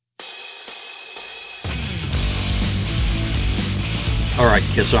right,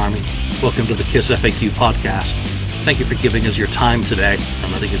 Kiss Army. Welcome to the Kiss FAQ podcast. Thank you for giving us your time today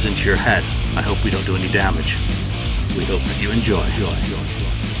and letting us into your head. I hope we don't do any damage. We hope that you enjoy.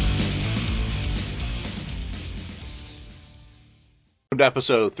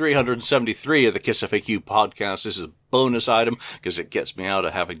 Episode 373 of the Kiss FAQ podcast. This is a bonus item because it gets me out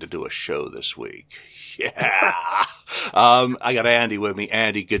of having to do a show this week. Yeah. I got Andy with me.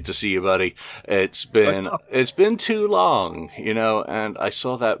 Andy, good to see you, buddy. It's been too long, and I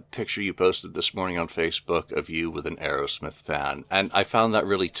saw that picture you posted this morning on Facebook of you with an Aerosmith fan, and I found that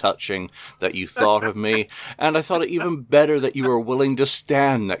really touching that you thought of me, and I thought it even better that you were willing to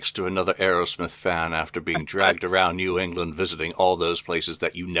stand next to another Aerosmith fan after being dragged around New England visiting all those places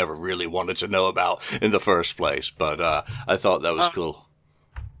that you never really wanted to know about in the first place. But I thought that was cool.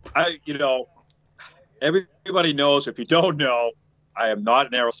 Everybody knows. If you don't know, I am not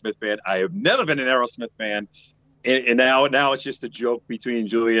an Aerosmith fan. I have never been an Aerosmith fan, and now it's just a joke between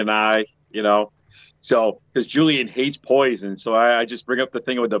Julian and I, So because Julian hates Poison, so I just bring up the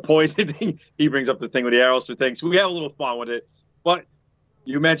thing with the Poison thing. He brings up the thing with the Aerosmith thing. So we have a little fun with it. But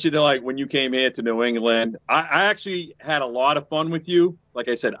you mentioned like when you came here to New England, I actually had a lot of fun with you. Like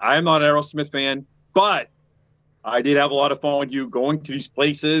I said, I'm not an Aerosmith fan, but I did have a lot of fun with you going to these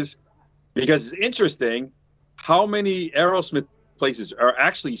places. Because it's interesting how many Aerosmith places are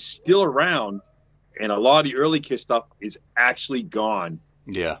actually still around, and a lot of the early Kiss stuff is actually gone.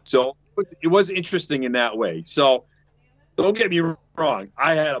 Yeah. So it was interesting in that way. So don't get me wrong.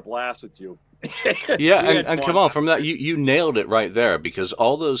 I had a blast with you. Yeah, and come on, from that, you nailed it right there, because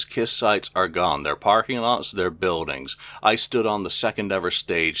all those Kiss sites are gone. They're parking lots, they're buildings. I stood on the second ever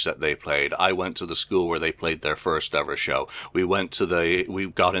stage that they played. I went to the school where they played their first ever show. We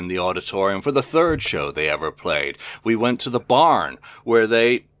got in the auditorium for the third show they ever played. We went to the barn where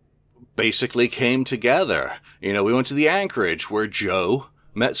they basically came together. We went to the Anchorage where Joe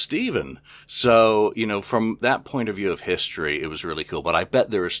met Steven. So, from that point of view of history, it was really cool. But I bet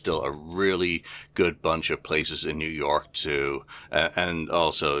there is still a really good bunch of places in New York, too, and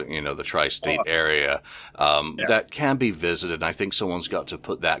also, the tri-state area that can be visited. And I think someone's got to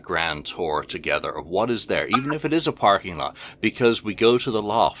put that grand tour together of what is there, even if it is a parking lot, because we go to the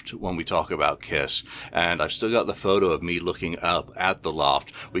Loft when we talk about Kiss, and I've still got the photo of me looking up at the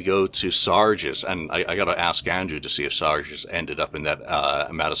Loft. We go to Sarge's, and I got to ask Andrew to see if Sarge's ended up in that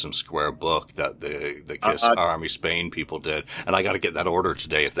Madison Square book that the Kiss Army Spain people did, and I got to get that ordered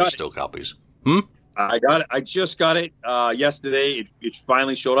today if there's still copies. I got it. I just got it yesterday. It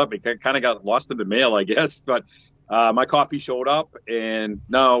finally showed up. It kind of got lost in the mail, I guess, but my copy showed up, and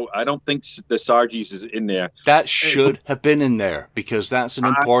no, I don't think the Sargis is in there. That should have been in there, because that's an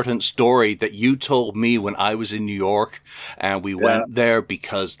important story that you told me when I was in New York, and we went there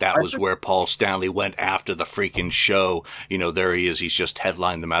because that was where Paul Stanley went after the freaking show. There he is. He's just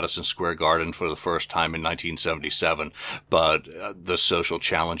headlined the Madison Square Garden for the first time in 1977, but the social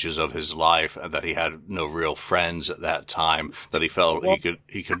challenges of his life, that he had no real friends at that time that he felt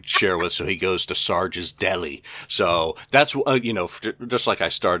he could share with, so he goes to Sarge's Deli. So that's, just like I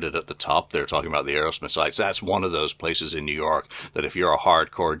started at the top there talking about the Aerosmith sites, that's one of those places in New York that if you're a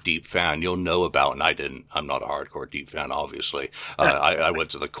hardcore Deep fan, you'll know about. And I'm not a hardcore Deep fan, obviously. I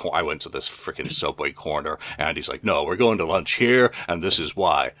went to this freaking Subway corner, and he's like, no, we're going to lunch here, and this is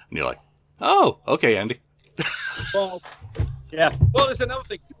why. And you're like, oh, okay, Andy. Well, yeah. Well, there's another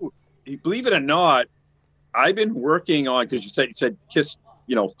thing, too. Believe it or not, I've been working on, because you said Kiss,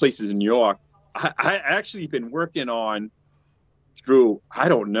 places in New York. I actually been working on through, I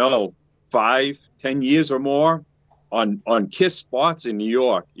don't know, 5-10 years or more on Kiss spots in New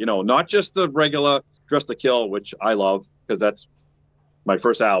York. Not just the regular Dress to Kill, which I love because that's my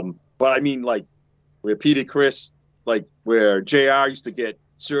first album. But I mean, like where Peter Criss, like where JR used to get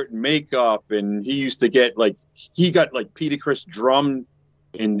certain makeup, and he used to get he got Peter Criss drum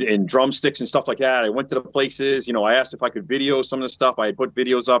and drumsticks and stuff like that. I went to the places, I asked if I could video some of the stuff. I had put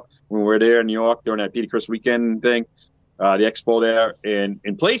videos up when we were there in New York during that Peter Criss weekend thing, the expo there, and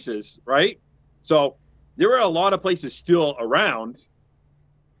in places, right? So there are a lot of places still around,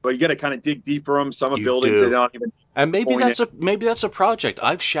 but you got to kind of dig deep for them. Some of buildings they don't even. And maybe that's a project.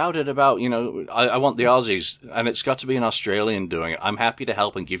 I've shouted about, I want the Aussies, and it's got to be an Australian doing it. I'm happy to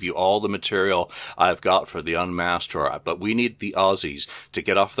help and give you all the material I've got for the Unmasked tour, but we need the Aussies to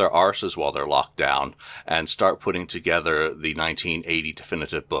get off their arses while they're locked down and start putting together the 1980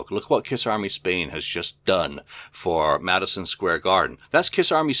 definitive book. Look what Kiss Army Spain has just done for Madison Square Garden. That's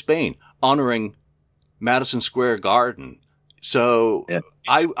Kiss Army Spain honoring Madison Square Garden. So yeah.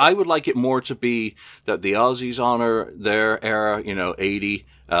 I would like it more to be that the Aussies honor their era, 80,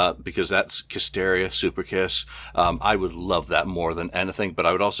 because that's Kissteria, Super Kiss. I would love that more than anything, but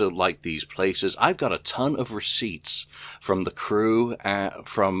I would also like these places. I've got a ton of receipts from the crew,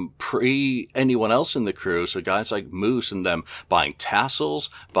 from anyone else in the crew, so guys like Moose and them buying tassels,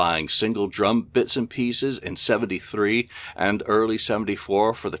 buying single drum bits and pieces in 73 and early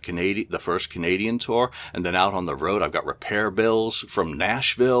 74 for the first Canadian tour, and then out on the road I've got repair bills from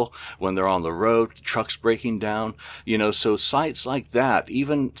Nashville when they're on the road, trucks breaking down, so sites like that,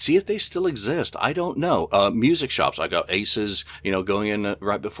 even see if they still exist. I don't know. Music shops. I got Aces, going in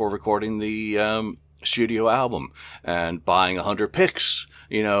right before recording the studio album and buying 100 picks.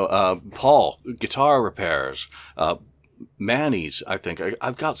 Paul, guitar repairs, Manny's. I think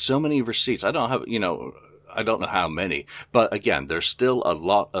I've got so many receipts. I don't have, I don't know how many, but again, there's still a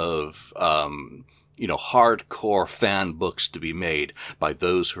lot of hardcore fan books to be made by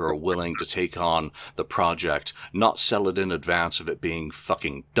those who are willing to take on the project, not sell it in advance of it being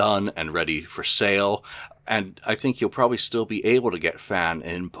fucking done and ready for sale. And I think you'll probably still be able to get fan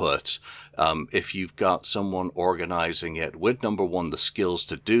input if you've got someone organizing it with, number one, the skills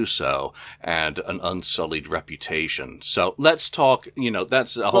to do so and an unsullied reputation. So let's talk,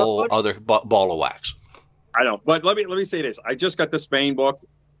 that's a whole other ball of wax. I know, but let me say this. I just got the Spain book.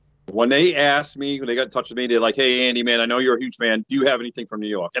 When they asked me, when they got in touch with me, they're like, "Hey, Andy, man, I know you're a huge fan. Do you have anything from New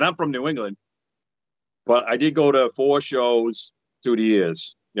York?" And I'm from New England, but I did go to 4 shows through the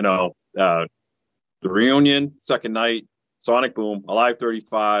years. The Reunion, second night, Sonic Boom, Alive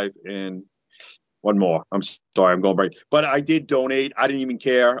 35, and one more. I'm sorry, I'm going break. But I did donate. I didn't even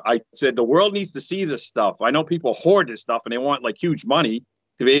care. I said the world needs to see this stuff. I know people hoard this stuff and they want like huge money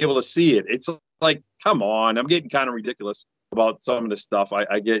to be able to see it. It's like, come on, I'm getting kind of ridiculous about some of this stuff.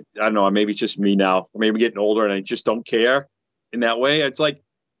 I don't know, maybe it's just me now. Maybe I'm getting older and I just don't care in that way. It's like,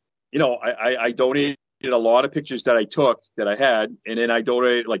 I donated a lot of pictures that I took that I had, and then I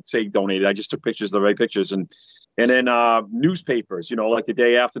donated, I just took pictures, the right pictures, and then newspapers, like the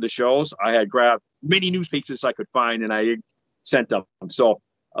day after the shows, I had grabbed many newspapers I could find and I sent them. So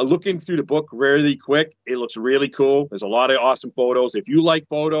looking through the book really quick, it looks really cool. There's a lot of awesome photos. If you like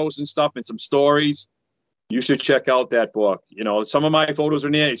photos and stuff and some stories, you should check out that book. Some of my photos are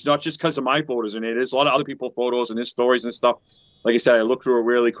in there. It's not just because of my photos in it. There's a lot of other people's photos and his stories and stuff. Like I said, I looked through it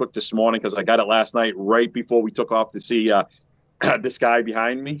really quick this morning because I got it last night right before we took off to see this guy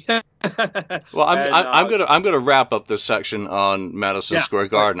behind me. Well, I'm gonna wrap up this section on Madison Square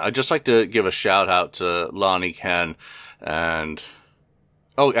Garden. I'd just like to give a shout out to Lonnie, Ken, and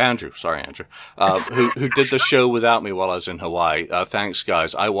Andrew, who did the show without me while I was in Hawaii. Thanks,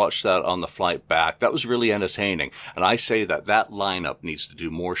 guys. I watched that on the flight back. That was really entertaining. And I say that lineup needs to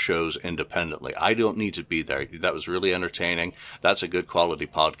do more shows independently. I don't need to be there. That was really entertaining. That's a good quality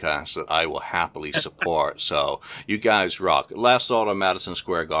podcast that I will happily support. So you guys rock. Last thought on Madison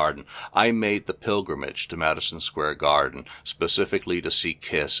Square Garden. I made the pilgrimage to Madison Square Garden specifically to see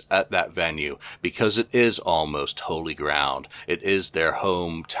Kiss at that venue because it is almost holy ground. It is their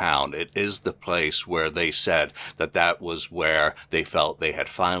hometown. It is the place where they said that was where they felt they had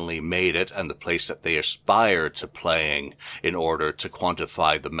finally made it and the place that they aspired to playing in order to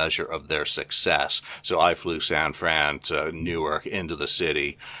quantify the measure of their success. So I flew San Fran to Newark into the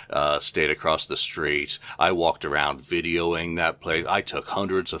city, stayed across the street. I walked around videoing that place. I took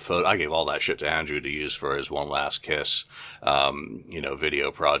hundreds of photos. I gave all that shit to Andrew to use for his One Last Kiss,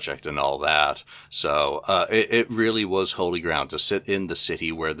 video project and all that. So it really was holy ground to sit in the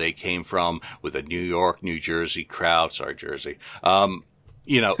city where they came from with a New York, New Jersey crowd. Sorry, Jersey.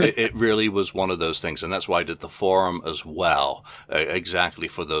 It really was one of those things, and that's why I did the Forum as well, exactly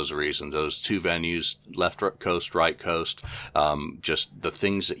for those reasons. Those 2 venues, left coast, right coast, just the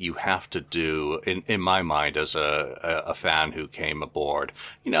things that you have to do, in my mind, as a fan who came aboard,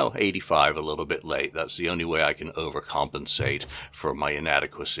 85, a little bit late. That's the only way I can overcompensate for my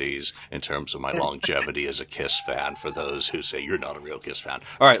inadequacies in terms of my longevity as a Kiss fan, for those who say you're not a real Kiss fan.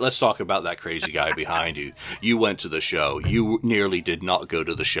 All right, let's talk about that crazy guy behind you. You went to the show. You nearly did not go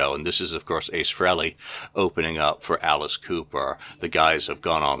to the show, and this is of course Ace Frehley opening up for Alice Cooper. The guys have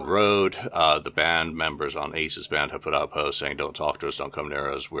gone on road. The band members on Ace's band have put out posts saying, "Don't talk to us, don't come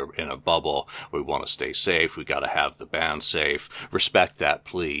near us, we're in a bubble, we want to stay safe, we got to have the band safe." Respect that,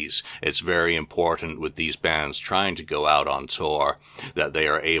 please. It's very important with these bands trying to go out on tour that they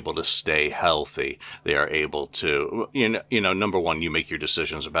are able to stay healthy. They are able to, number one, you make your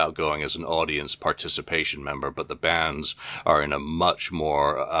decisions about going as an audience participation member, but the bands are in a much more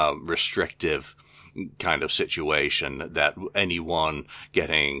restrictive kind of situation that anyone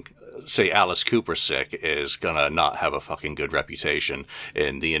getting say Alice Cooper sick is gonna not have a fucking good reputation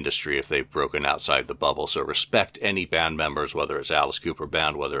in the industry if they've broken outside the bubble. So respect any band members, whether it's Alice Cooper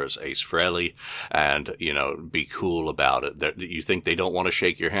band, whether it's Ace Frehley, and be cool about it. That you think they don't want to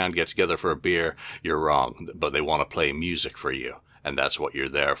shake your hand, get together for a beer, you're wrong. But they want to play music for you, and that's what you're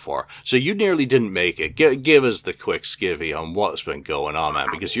there for. So you nearly didn't make it. Give us the quick skivvy on what's been going on, man,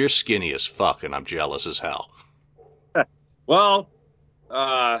 because you're skinny as fuck, and I'm jealous as hell. Well,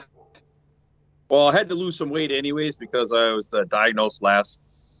 I had to lose some weight anyways because I was diagnosed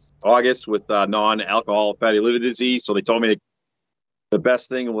last August with non-alcoholic fatty liver disease. So they told me the best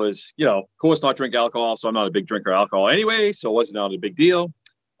thing was, of course, not drink alcohol. So I'm not a big drinker of alcohol anyway, so it wasn't not a big deal.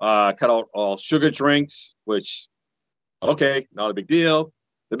 Cut out all sugar drinks, which, okay, not a big deal.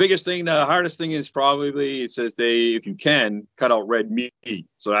 The biggest thing, the hardest thing is probably, it says if you can, cut out red meat.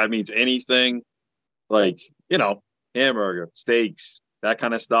 So that means anything like, hamburger, steaks, that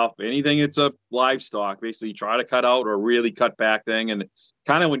kind of stuff. Anything that's a livestock, basically try to cut out or really cut back thing. And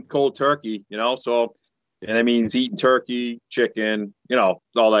kind of went cold turkey, so, and that means eating turkey, chicken,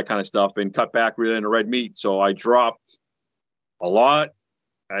 all that kind of stuff, and cut back really into red meat. So I dropped a lot.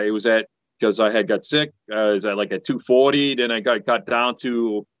 Because I had got sick, I was at like at 240. Then I got down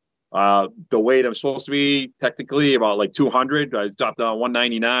to the weight I'm supposed to be, technically about like 200. I dropped down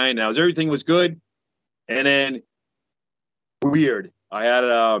 199. Now everything was good. And then weird. I had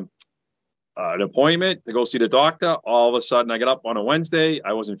an appointment to go see the doctor. All of a sudden, I got up on a Wednesday.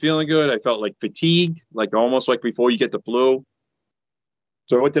 I wasn't feeling good. I felt like fatigued, like almost like before you get the flu.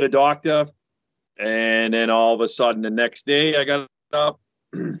 So I went to the doctor. And then all of a sudden, the next day, I got up.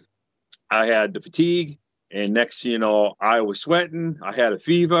 I had the fatigue, and next, I was sweating. I had a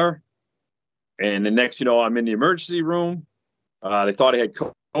fever, and the next, I'm in the emergency room. They thought I had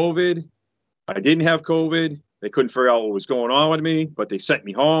COVID. I didn't have COVID. They couldn't figure out what was going on with me, but they sent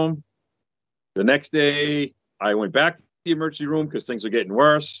me home. The next day, I went back to the emergency room because things were getting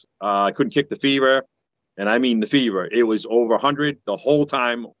worse. I couldn't kick the fever, and I mean the fever. It was over 100 the whole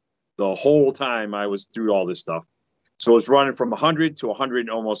time. The whole time I was through all this stuff. So it was running from 100 to 100,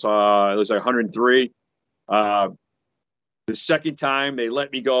 almost, it was like 103. The second time they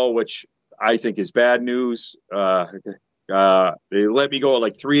let me go, which I think is bad news. They let me go at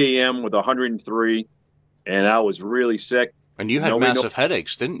like 3 a.m. with 103, and I was really sick. And you had massive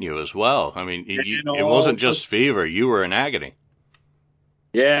headaches, didn't you, as well? I mean, it wasn't just fever. You were in agony.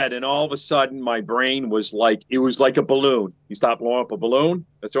 Yeah, then all of a sudden, my brain was like, it was like a balloon. You stop blowing up a balloon.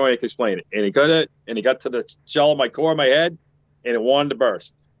 That's the only way I can explain it. And it got to the shell of my core of my head, and it wanted to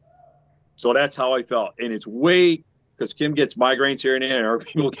burst. So that's how I felt. And it's because Kim gets migraines here and there, or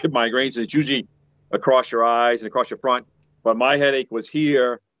people get migraines, and it's usually across your eyes and across your front. But my headache was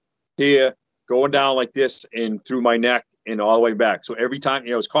here, going down like this, and through my neck and all the way back. So every time,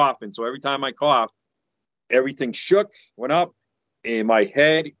 I was coughing. So every time I coughed, everything shook, went up, and my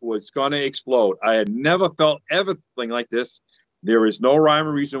head was going to explode. I had never felt everything like this. There is no rhyme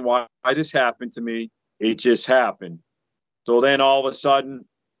or reason why this happened to me. It just happened. So then all of a sudden,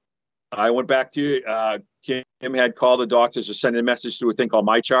 I went back to Kim had called the doctors to send a message to a thing called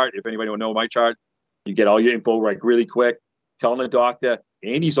MyChart. If anybody will know MyChart, you get all your info like really quick. Telling the doctor,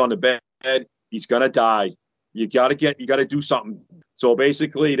 Andy's on the bed. He's going to die. You got to do something. So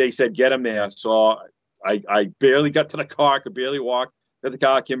basically they said, get him there. So I barely got to the car, could barely walk. Got the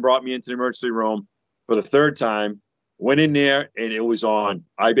car. Kim brought me into the emergency room for the third time. Went in there, and it was on.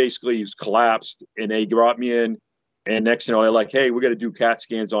 I basically was collapsed, and they brought me in. And next thing you know, they're like, hey, we're going to do CAT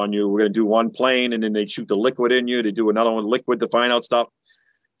scans on you. We're going to do one plane, and then they shoot the liquid in you. They do another one liquid to find out stuff.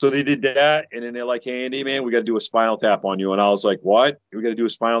 So they did that, and then they're like, hey, Andy, man, we got to do a spinal tap on you. And I was like, what? We got to do a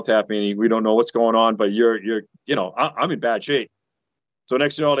spinal tap, Andy. We don't know what's going on, but I'm in bad shape. So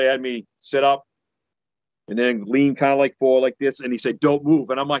next thing you know, they had me sit up and then lean kind of like forward like this. And he said, don't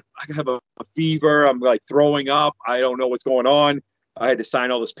move. And I'm like, I have a fever. I'm like throwing up. I don't know what's going on. I had to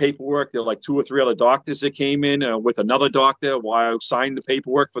sign all this paperwork. There were like 2 or 3 other doctors that came in with another doctor while I signed the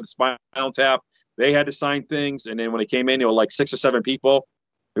paperwork for the spinal tap. They had to sign things. And then when they came in, there were like 6 or 7 people.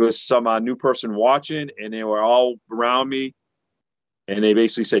 There was some new person watching, and they were all around me. And they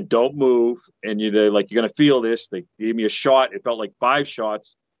basically said, don't move. And they're like, you're going to feel this. They gave me a shot. It felt like 5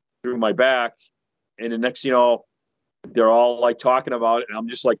 shots through my back. And the next, they're all like talking about it. And I'm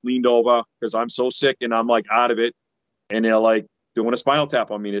just like leaned over because I'm so sick and I'm like out of it. And they're like doing a spinal tap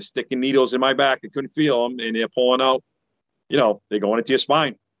on me. They're sticking needles in my back. I couldn't feel them. And they're pulling out, they're going into your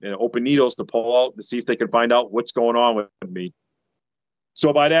spine and open needles to pull out to see if they can find out what's going on with me.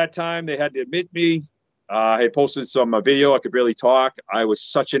 So by that time, they had to admit me. I had posted some video. I could barely talk. I was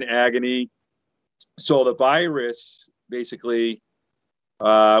such in agony. So the virus basically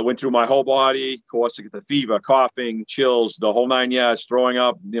Went through my whole body. Of course, I get the fever, coughing, chills, the whole 9 yards, throwing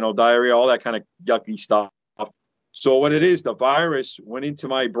up, diarrhea, all that kind of yucky stuff. So what it is, the virus went into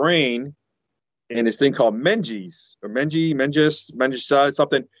my brain in this thing called meninges or meninges,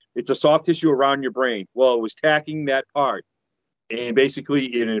 something. It's a soft tissue around your brain. Well, it was attacking that part. And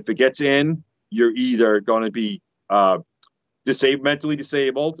basically, and if it gets in, you're either going to be mentally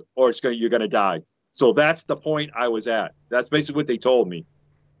disabled, or you're going to die. So that's the point I was at. That's basically what they told me.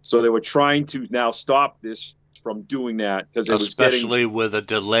 So they were trying to now stop this from doing that because it was especially with a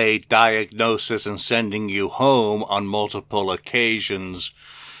delayed diagnosis and sending you home on multiple occasions,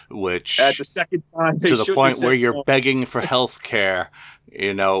 which at the second time to the point where you're begging for health care,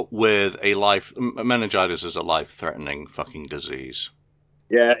 with meningitis is a life-threatening fucking disease.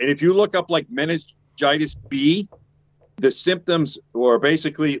 Yeah, and if you look up like meningitis B, the symptoms were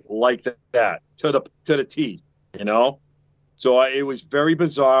basically like that to the T, So it was very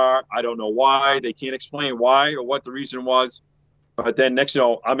bizarre. I don't know why. They can't explain why or what the reason was. But then next,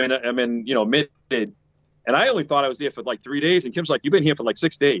 I'm in mid, and I only thought I was there for like 3 days. And Kim's like, "You've been here for like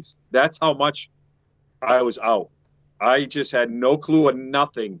 6 days." That's how much I was out. I just had no clue or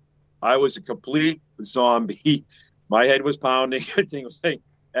nothing. I was a complete zombie. My head was pounding. Everything was saying,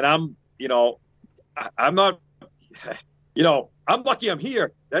 and I'm not, I'm lucky I'm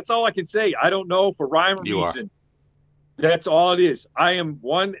here. That's all I can say. I don't know for rhyme or reason. That's all it is. I am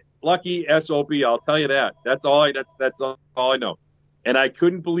one lucky SOB. I'll tell you that. That's all I know. And I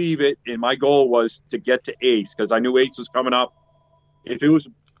couldn't believe it. And my goal was to get to ACE because I knew ACE was coming up. If it was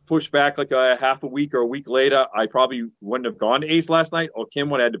pushed back like a half a week or a week later, I probably wouldn't have gone to ACE last night, or Kim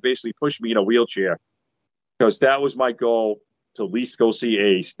would have had to basically push me in a wheelchair because that was my goal, to at least go see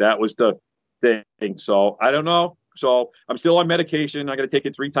ACE. That was the thing. So I don't know. So I'm still on medication. I got to take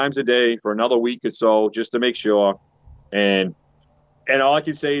it 3 times a day for another week or so just to make sure. And all I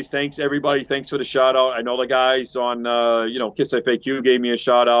can say is thanks, everybody. Thanks for the shout out. I know the guys on, Kiss FAQ gave me a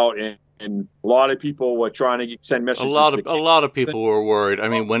shout out, and a lot of people were trying to send messages. A lot of people were worried. I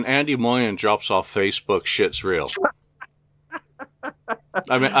mean, when Andy Moyen drops off Facebook, shit's real.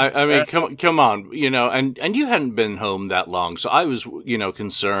 I mean, come on, and you hadn't been home that long, so I was,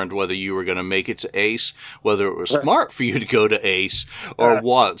 concerned whether you were going to make it to ACE, whether it was smart for you to go to ACE or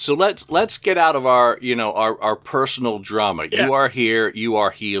what. So let's get out of our, our personal drama. Yeah. You are here, you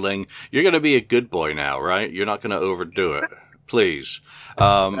are healing. You're going to be a good boy now, right? You're not going to overdo it. Please.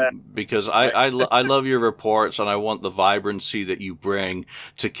 Because I love your reports, and I want the vibrancy that you bring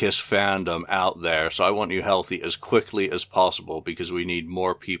to KISS fandom out there. So I want you healthy as quickly as possible, because we need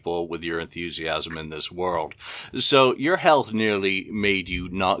more people with your enthusiasm in this world. So your health nearly made you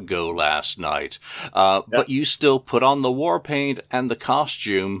not go last night, but you still put on the war paint and the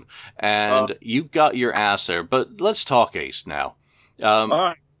costume, and you got your ass there. But let's talk ACE now. All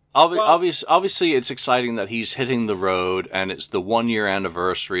right. Obviously, it's exciting that he's hitting the road, and it's the 1-year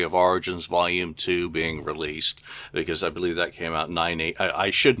anniversary of Origins Volume 2 being released, because I believe that came out 9/8. I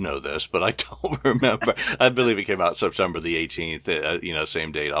should know this, but I don't remember. I believe it came out September the 18th,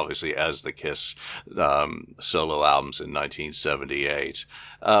 same date, obviously, as the KISS solo albums in 1978.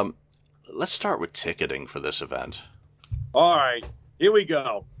 Let's start with ticketing for this event. All right, here we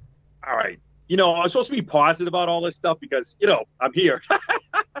go. All right. I was supposed to be positive about all this stuff because, I'm here.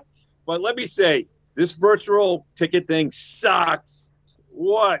 But let me say, this virtual ticket thing sucks.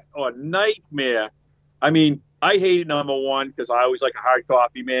 What a nightmare. I mean, I hate it, number one, because I always like a hard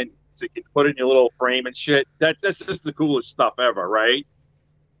copy, man. So you can put it in your little frame and shit. That's just the coolest stuff ever, right?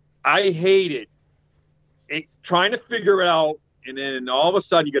 I hate it. Trying to figure it out, and then all of a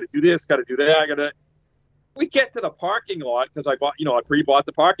sudden you got to do this, got to do that, We get to the parking lot because I pre-bought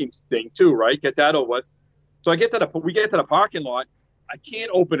the parking thing too, right? Get that over with. So we get to the parking lot. I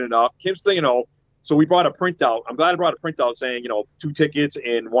can't open it up. Kim's saying, so we brought a printout. I'm glad I brought a printout saying, 2 tickets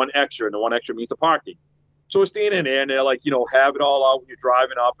and 1 extra, and the 1 extra means the parking. So we're standing there, and they're like, have it all out when you're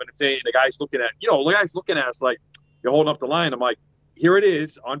driving up, and it's saying, the guy's looking at us like, you're holding up the line. I'm like, here it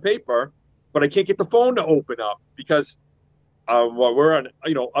is on paper, but I can't get the phone to open up because we're on,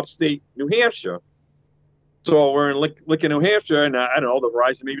 upstate New Hampshire. So we're in Lincoln, New Hampshire, and I don't know, the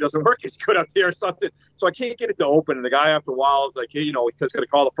Verizon maybe doesn't work as good up there or something. So I can't get it to open. And the guy after a while is like, hey, he's going to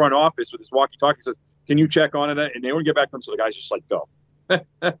call the front office with his walkie-talkie. He says, can you check on it? And they wouldn't get back to him. So the guy's just like, go.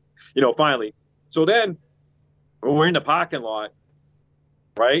 Finally. So then we're in the parking lot,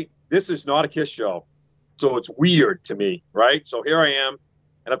 right? This is not a KISS show. So it's weird to me, right? So here I am,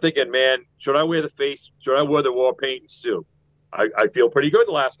 and I'm thinking, man, should I wear the face? Should I wear the war paint and suit? I feel pretty good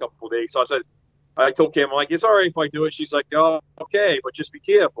the last couple of days. So I told Kim, I'm like, it's all right if I do it. She's like, oh, okay, but just be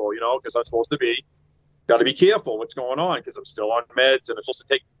careful, because I'm supposed to be. got to be careful what's going on because I'm still on meds and I'm supposed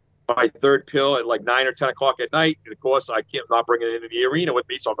to take my third pill at like 9 or 10 o'clock at night. And of course, I can't not bring it into the arena with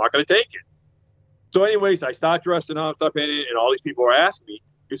me, so I'm not going to take it. So, anyways, I start dressing up, stuff in it, and all these people are asking me.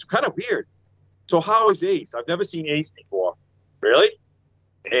 It's kind of weird. So, how is Ace? I've never seen Ace before. Really?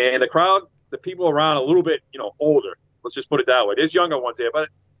 And the crowd, the people around, a little bit, older. Let's just put it that way. There's younger ones there, but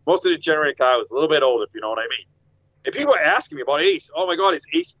most of the Generator crowd was a little bit older, if you know what I mean. And people are asking me about Ace. Oh my God, is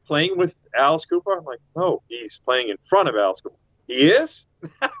Ace playing with Alice Cooper? I'm like, no, he's playing in front of Alice Cooper. He is?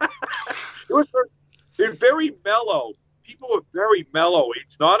 It was very mellow. People were very mellow.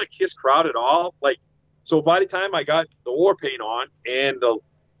 It's not a Kiss crowd at all. Like, so by the time I got the war paint on and the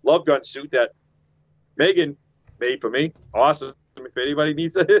Love Gun suit that Megan made for me, awesome. If anybody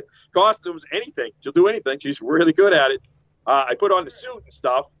needs costumes, anything, she'll do anything. She's really good at it. I put on the suit and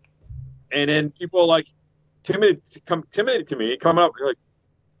stuff, and then people are like timid to me, coming up like,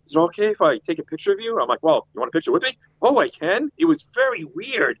 is it okay if I take a picture of you? I'm like, well, you want a picture with me? Oh, I can. It was very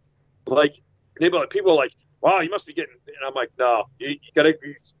weird. Like, people are like, wow, you must be getting. And I'm like, no, you gotta.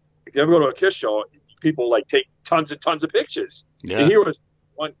 If you ever go to a Kiss show, people like take tons and tons of pictures. Yeah. And here was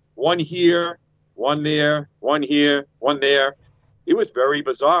one here, one there, one here, one there. It was very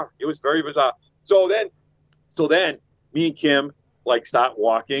bizarre. So then, me and Kim like start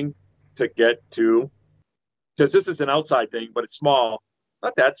walking to get to, because this is an outside thing, but it's small.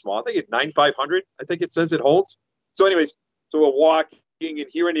 Not that small. I think it's 9,500. I think it says it holds. So anyways, so we're walking, and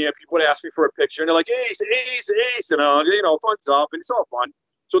here and there, people would ask me for a picture, and they're like, Ace, and fun's up, and it's all fun.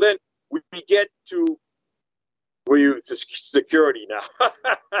 So then we get to security now.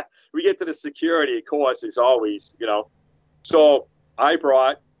 We get to the security, of course, as always, So I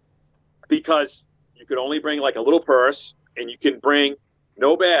brought, because you could only bring like a little purse, and you can bring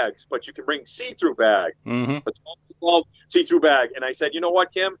no bags, but you can bring see-through bag. Mm-hmm. It's called see-through bag. And I said, you know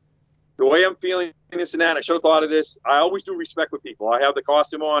what, Kim? The way I'm feeling this and that, I should have thought of this. I always do respect with people. I have the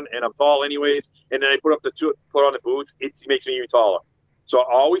costume on, and I'm tall anyways, and then I put on the boots. It makes me even taller. So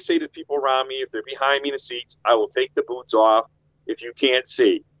I always say to people around me, if they're behind me in the seats, I will take the boots off if you can't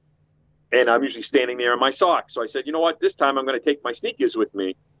see. And I'm usually standing there in my socks. So I said, you know what? This time I'm going to take my sneakers with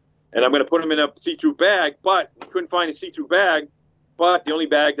me, and I'm going to put them in a see-through bag. But we couldn't find a see-through bag. But the only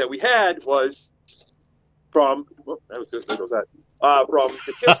bag that we had was from from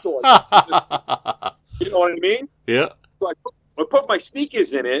the Kiss store. You know what I mean? Yeah. So I put my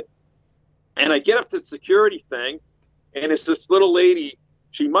sneakers in it, and I get up to the security thing, and it's this little lady.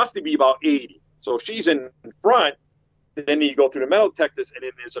 She must be about 80. So she's in front. Then you go through the metal detectors, and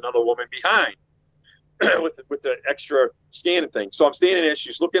then there's another woman behind with the extra scanning thing. So I'm standing there.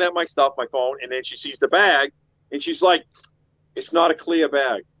 She's looking at my stuff, my phone, and then she sees the bag, and she's like, it's not a clear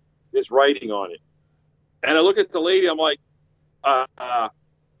bag. There's writing on it. And I look at the lady. I'm like,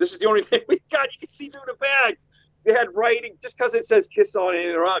 this is the only thing we got. You can see through the bag. They had writing just because it says Kiss on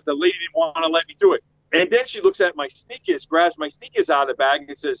it. The lady didn't want to let me do it. And then she looks at my sneakers, grabs my sneakers out of the bag,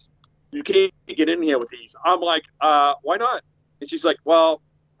 and says, you can't get in here with these. I'm like, why not? And she's like, well,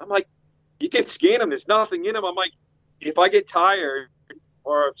 I'm like, you can scan them. There's nothing in them. I'm like, if I get tired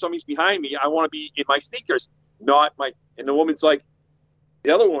or if somebody's behind me, I want to be in my sneakers, not my. And the woman's like,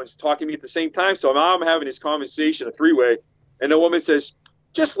 the other woman's talking to me at the same time. So now I'm having this conversation, a three-way. And the woman says,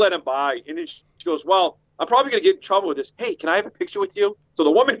 just let him by. And then she goes, well, I'm probably going to get in trouble with this. Hey, can I have a picture with you? So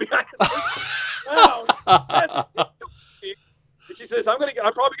the woman behind me, and she says, I'm probably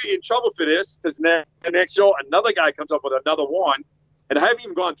going to get in trouble for this, because the next show, another guy comes up with another one, and I haven't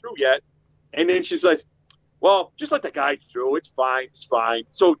even gone through yet. And then she says, well, just let the guy through. It's fine.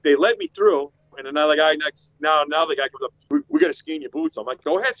 So they let me through, and another guy now the guy comes up, we got to scan your boots. I'm like,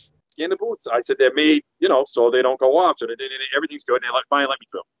 go ahead, scan the boots. I said, they're made, so they don't go off. So everything's good, and they finally let me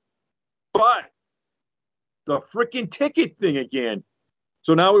through. But the freaking ticket thing again.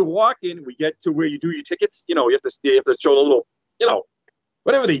 So now we walk in, we get to where you do your tickets. You have to show a little,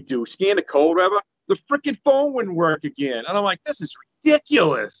 whatever they do, scan the code, whatever. The freaking phone wouldn't work again. And I'm like, this is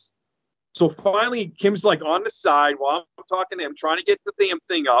ridiculous. So finally, Kim's like on the side while I'm talking to him, trying to get the damn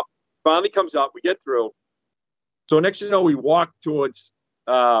thing up. Finally comes up, we get through. So next thing you know, we walk towards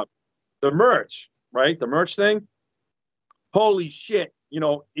the merch, right? The merch thing. Holy shit.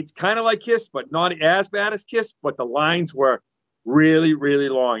 It's kind of like Kiss, but not as bad as Kiss, but the lines were really, really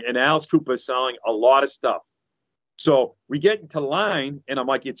long. And Alice Cooper is selling a lot of stuff. So we get into line, and I'm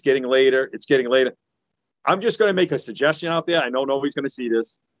like, it's getting later. I'm just going to make a suggestion out there. I know nobody's going to see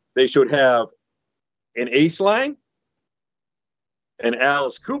this. They should have an Ace line and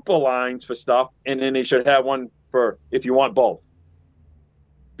Alice Cooper lines for stuff, and then they should have one for if you want both.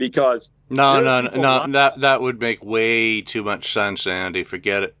 Because no, that would make way too much sense, Andy.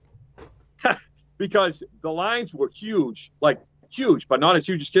 Forget it. because the lines were huge, like huge, but not as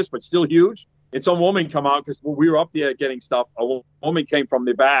huge as Kiss, but still huge. And some woman come out because we were up there getting stuff. A woman came from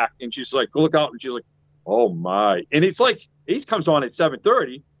the back, and she's like, "Look out!" And she's like, "Oh my!" And it's like Ace comes on at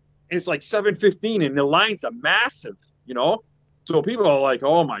 7:30, and it's like 7:15, and the lines are massive, you know. So people are like,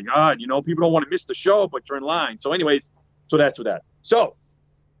 "Oh my God," you know. People don't want to miss the show, but you're in line. So, anyways, so that's what that. So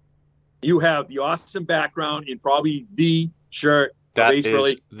you have the awesome background in probably the shirt. That is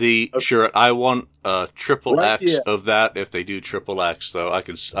Frehley. The shirt. I want a triple right X of that. If they do triple X, though, I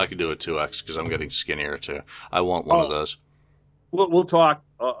could do a 2X because I'm getting skinnier too. I want one of those. We'll talk.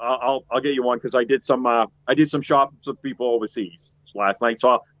 I'll get you one because I did some shopping for people overseas last night,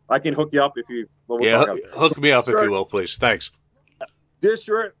 so I can hook you up if you. Well, hook me up if you will, please. Thanks. This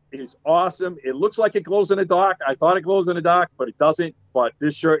shirt is awesome. It looks like it glows in the dark. I thought it glows in the dark, but it doesn't. But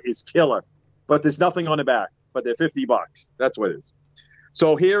this shirt is killer. But there's nothing on the back. But they're $50. That's what it is.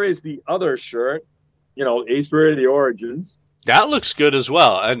 So here is the other shirt, you know, Ace Frehley, the Origins. That looks good as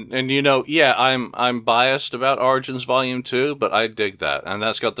well. And you know, yeah, I'm biased about Origins Volume 2, but I dig that. And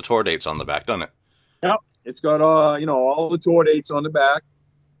that's got the tour dates on the back, doesn't it? Yep. It's got all the tour dates on the back.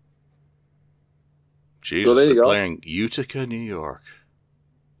 Jesus, so they're playing Utica, New York.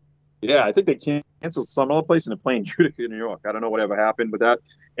 Yeah, I think they canceled some other place and they're playing Utica, New York. I don't know whatever happened with that.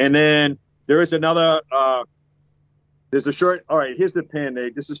 And then there is another there's a shirt. All right, here's the pin.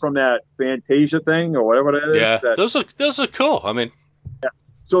 This is from that Fantasia thing or whatever that is. Yeah, those are cool. I mean, yeah.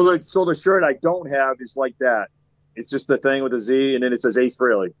 So the shirt I don't have is like that. It's just the thing with a Z, and then it says Ace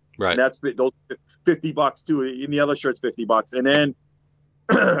Frehley. Right. And that's those $50 too. And the other shirt's $50. And then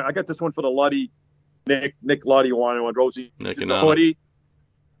I got this one for the Luddy, Nick Luddy one Rosie. It's a hoodie.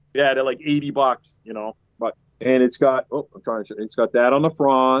 Yeah, they're like $80. You know, and it's got it's got that on the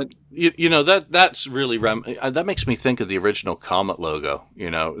front. You know that's really that makes me think of the original Comet logo. You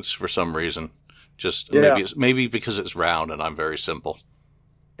know, it's for some reason just maybe because it's round and I'm very simple.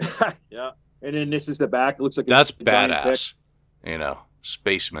 Yeah, and then this is the back. It looks like that's badass. You know,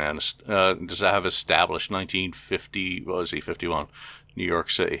 Spaceman. Does that have established 1950? What was he? 51, New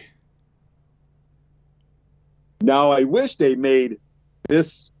York City. Now I wish they made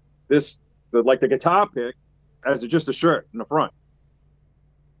this like the guitar pick as just a shirt in the front.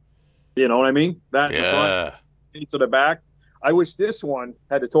 You know what I mean? That in the front, to the back. I wish this one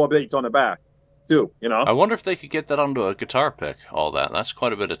had the tour dates on the back too. You know. I wonder if they could get that onto a guitar pick. All that. That's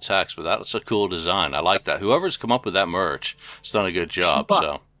quite a bit of text, but that's a cool design. I like that. Whoever's come up with that merch has done a good job.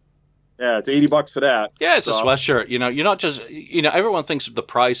 So. Yeah, it's $80 for that. Yeah, it's a sweatshirt. You know, you're not just, you know, everyone thinks the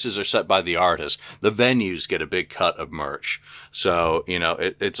prices are set by the artist. The venues get a big cut of merch. So, you know,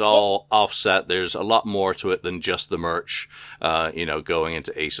 it's all offset. There's a lot more to it than just the merch, you know, going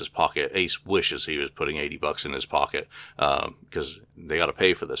into Ace's pocket. Ace wishes he was putting $80 in his pocket, because they got to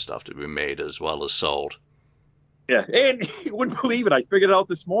pay for this stuff to be made as well as sold. Yeah, and you wouldn't believe it. I figured it out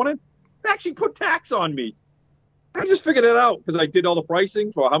this morning. They actually put tax on me. I just figured it out because I did all the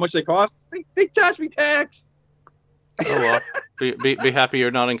pricing for how much they cost. They charged me tax. Oh well, be happy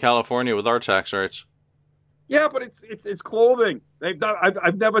you're not in California with our tax rates. Yeah, but it's clothing.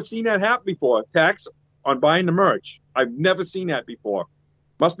 I've never seen that happen before. Tax on buying the merch. I've never seen that before.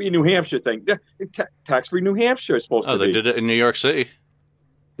 Must be a New Hampshire thing. Tax-free New Hampshire is supposed to be. Oh, they did it in New York City.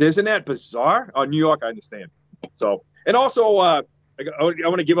 Isn't that bizarre? Oh, New York, I understand. So, and also, I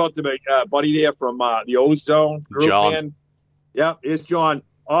want to give out to my buddy there from the Ozone group. John. Man. Yeah, it's John.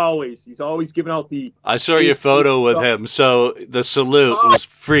 He's always giving out the. I saw your photo with him, so the salute was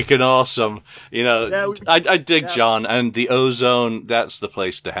freaking awesome. You know, I dig John, and the Ozone. That's the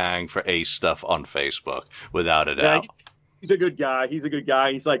place to hang for Ace stuff on Facebook, without a doubt. He's a good guy.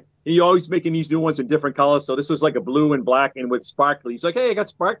 He's like, he always making these new ones in different colors. So this was like a blue and black and with sparkly. He's like, hey, I got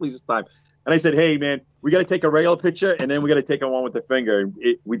sparklies this time. And I said, hey, man, we got to take a regular picture, and then we got to take one with the finger.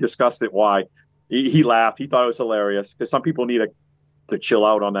 We discussed it, why. He laughed. He thought it was hilarious because some people need to chill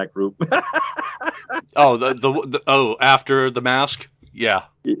out on that group. After the mask? Yeah.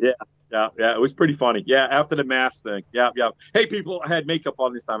 Yeah, it was pretty funny. Yeah, after the mask thing. Yeah. Hey, people, I had makeup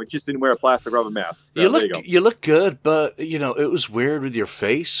on this time. I just didn't wear a plastic rubber mask. You look good, but you know it was weird with your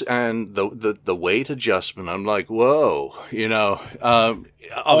face and the weight adjustment. I'm like, whoa, you know.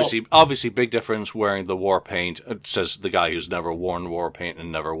 Obviously, big difference wearing the war paint. It says the guy who's never worn war paint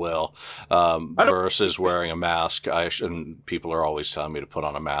and never will, versus wearing a mask. And people are always telling me to put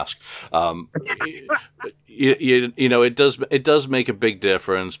on a mask. You know, it does make a big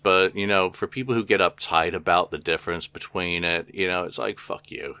difference, but for people who get uptight about the difference between it, it's like,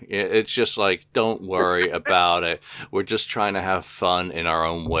 fuck you. It's just like, don't worry about it. We're just trying to have fun in our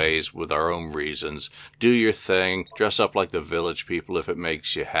own ways with our own reasons. Do your thing. Dress up like the Village People if it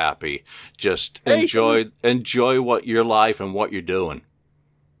makes you happy. Just enjoy what your life and what you're doing.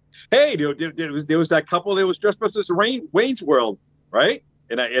 Hey, there was that couple that was dressed up as Wayne's World, right?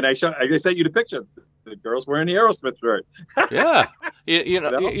 And I sent you the picture. The girls wearing the Aerosmith shirt. Yeah,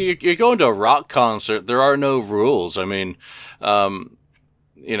 you're going to a rock concert. There are no rules. I mean,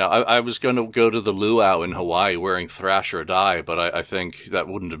 I was going to go to the luau in Hawaii wearing Thrash or Die, but I think that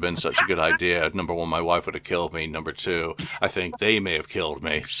wouldn't have been such a good idea. Number one, my wife would have killed me. Number two, I think they may have killed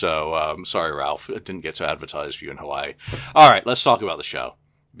me. So, sorry, Ralph. I didn't get to advertise for you in Hawaii. All right, let's talk about the show.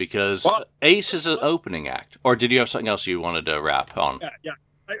 Because Ace is an opening act. Or did you have something else you wanted to wrap on? Yeah.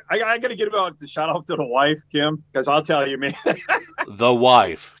 I got to give the shout out to the wife, Kim, because I'll tell you, man. The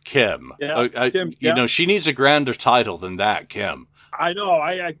wife, Kim. Yeah, Kim, she needs a grander title than that, Kim. I know.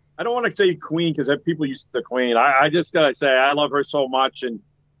 I don't want to say Queen because people use the Queen. I just got to say I love her so much. And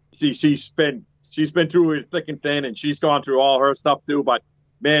she's been through it thick and thin, and she's gone through all her stuff too. But,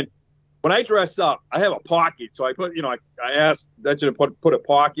 man, when I dress up, I have a pocket. So I put, I asked that to put a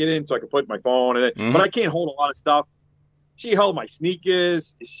pocket in so I could put my phone in it. Mm-hmm. But I can't hold a lot of stuff. She held my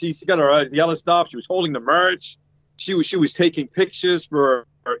sneakers. She's got the other stuff. She was holding the merch. She was taking pictures for,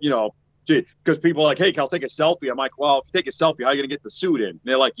 because people are like, hey, I'll take a selfie. I'm like, well, if you take a selfie, how are you going to get the suit in? And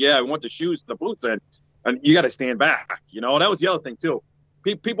they're like, yeah, I want the shoes and the boots in. And you got to stand back. And that was the other thing, too.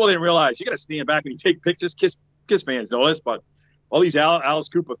 People didn't realize you got to stand back when you take pictures. Kiss fans know this, but all these Alice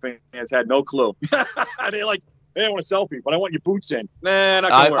Cooper fans had no clue. They're like, hey, I want a selfie, but I want your boots in. Nah,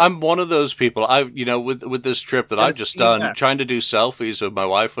 not gonna work. I'm one of those people. With this trip that I've just done, trying to do selfies with my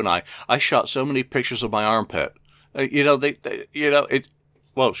wife and I shot so many pictures of my armpit.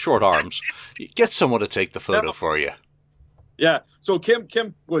 Short arms. Get someone to take the photo for you. Yeah. So Kim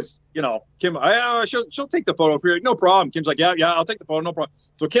was, Kim, she'll take the photo for you. No problem. Kim's like, yeah, I'll take the photo. No problem.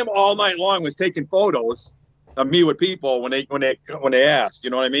 So Kim all night long was taking photos of me with people when they asked. You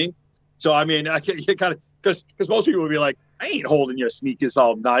know what I mean? So I mean, I can't kind of. Because most people would be like, I ain't holding your sneakers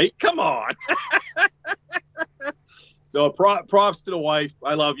all night. Come on. So props to the wife.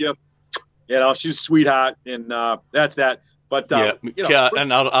 I love you. She's a sweetheart, and that's that. But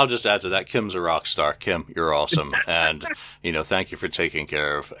and I'll just add to that. Kim's a rock star. Kim, you're awesome, and thank you for taking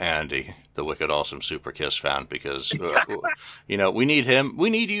care of Andy, the wicked awesome Super Kiss fan, because we need him.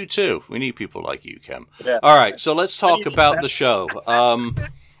 We need you too. We need people like you, Kim. Yeah. All right, so let's talk about the show.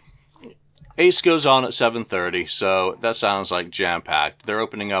 Ace goes on at 7:30, so that sounds like jam-packed. They're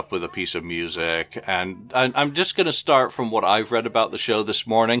opening up with a piece of music, and I'm just going to start from what I've read about the show this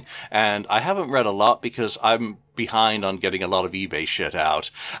morning, and I haven't read a lot because I'm behind on getting a lot of eBay shit out.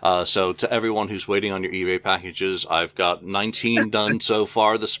 So to everyone who's waiting on your eBay packages, I've got 19 done so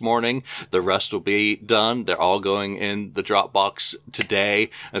far this morning. The rest will be done. They're all going in the Dropbox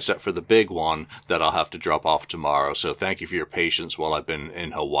today, except for the big one that I'll have to drop off tomorrow. So thank you for your patience while I've been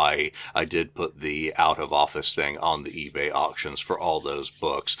in Hawaii. I did put the out of office thing on the eBay auctions for all those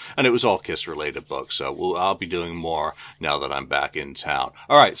books, and it was all Kiss related books. So I'll be doing more now that I'm back in town.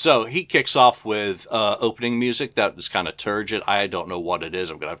 All right. So he kicks off with opening music that was kind of turgid. I don't know what it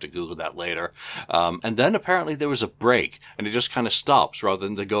is. I'm going to have to Google that later. And then apparently there was a break, and it just kind of stops rather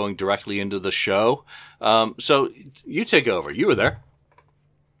than going directly into the show. So you take over. You were there.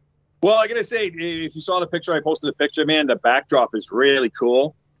 Well, I got to say, if you saw the picture, I posted a picture, man, the backdrop is really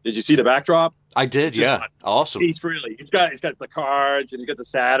cool. Did you see the backdrop? I did, yeah. Awesome. He's really. It's got the cards, and he's got the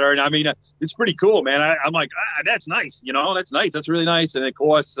Saturn. I mean, it's pretty cool, man. I'm like, that's nice. That's nice. That's really nice. And of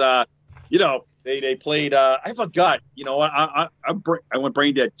course, they played. I forgot. I went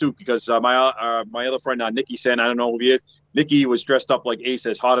brain dead too because my other friend Nikki Sen. I don't know who he is. Nikki was dressed up like Ace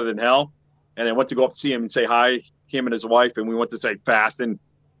as Hotter Than Hell, and I went to go up to see him and say hi. Him and his wife, and we went to say Fast, and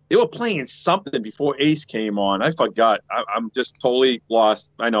they were playing something before Ace came on. I forgot. I'm just totally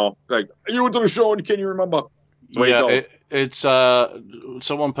lost. I know. Like, you went to the show and can you remember? It's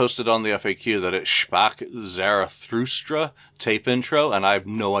someone posted on the FAQ that it's Schbach Zarathustra tape intro, and I have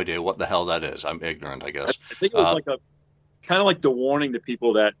no idea what the hell that is. I'm ignorant, I guess. I think it was kind of like the warning to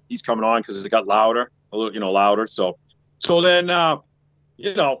people that he's coming on because it got louder, a little, louder. So then, of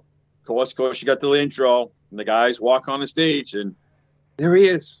course, you got the intro, and the guys walk on the stage, and there he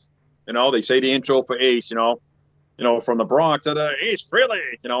is. They say the intro for Ace, from the Bronx, Ace Frehley,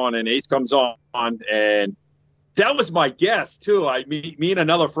 and then Ace comes on, and that was my guess too. Me and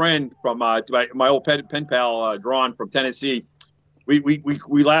another friend from my old pen pal, Drawn from Tennessee. We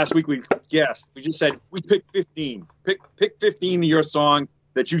last week we guessed. We just said we picked 15. Pick 15 of your songs.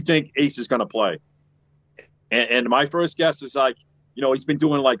 that you think Ace is going to play. And my first guess is like, he's been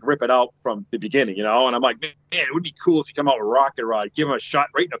doing like Rip It Out from the beginning, and I'm like, man, it would be cool if you come out with Rocket Ride, give him a shot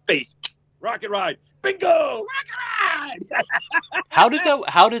right in the face, Rocket Ride, bingo, Rocket Ride. How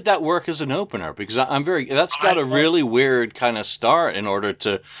did that work as an opener? Because that's got a really weird kind of start in order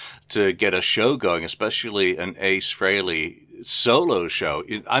to get a show going, especially an Ace Frehley solo show.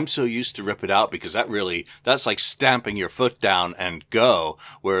 I'm so used to Rip It Out because that's like stamping your foot down and go,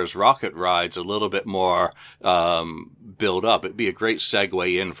 whereas Rocket Ride's a little bit more build up. It'd be a great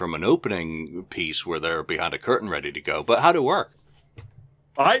segue in from an opening piece where they're behind a curtain ready to go. But how'd it work?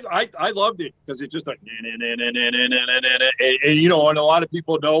 I loved it because it's just like, and and a lot of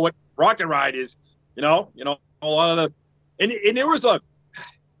people know what Rocket Ride is, a lot of and there was there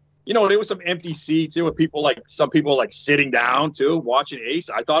was some empty seats. There were some people sitting down too, watching Ace.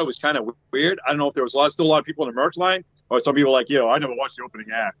 I thought it was kind of weird. I don't know if there was still a lot of people in the merch line, or some people I never watched the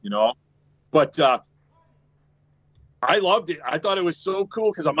opening act, but I loved it. I thought it was so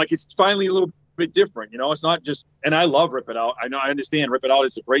cool because I'm like, it's finally a little bit different, it's not just, and I love Rip It Out. I understand Rip It Out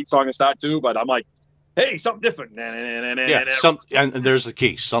is a great song to start too, but I'm like, hey, something different. And there's the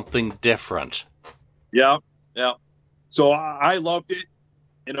key, something different. Yeah. So I loved it.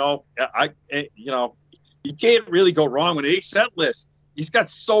 You can't really go wrong with Ace set lists. He's got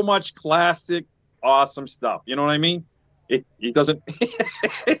so much classic, awesome stuff. You know what I mean? He doesn't,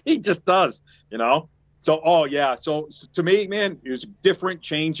 he just does, So, So to me, man, it was a different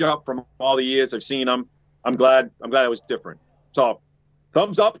change up from all the years I've seen him. I'm glad it was different. So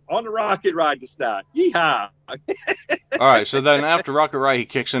thumbs up on the Rocket Ride to start. Yeehaw. All right. So then after Rocket Ride, he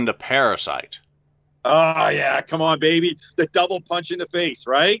kicks into Parasite. Oh, yeah. Come on, baby. The double punch in the face,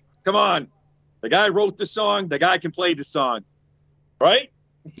 right? Come on. The guy wrote the song. The guy can play the song. Right?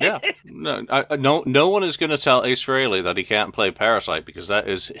 Yeah. No one is going to tell Ace Frehley that he can't play Parasite because that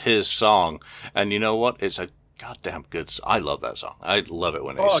is his song. And you know what? It's a goddamn good song. I love that song. I love it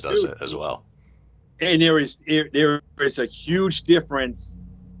when Ace does it as well. And there is a huge difference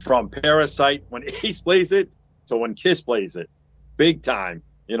from Parasite when Ace plays it to when Kiss plays it. Big time.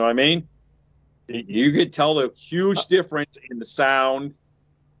 You know what I mean? You could tell a huge difference in the sound.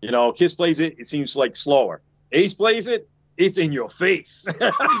 Kiss plays it, it seems like slower. Ace plays it, it's in your face.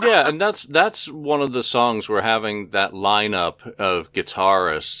 Yeah, and that's one of the songs where having that lineup of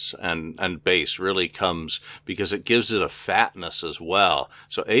guitarists and bass really comes because it gives it a fatness as well.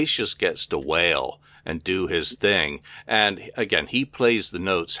 So Ace just gets to wail and do his thing. And again, he plays the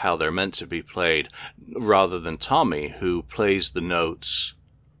notes how they're meant to be played rather than Tommy, who plays the notes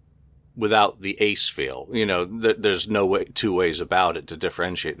without the Ace feel. There's two ways about it to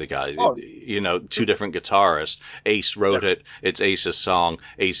differentiate the guys. Two different guitarists. Ace wrote it. It's Ace's song.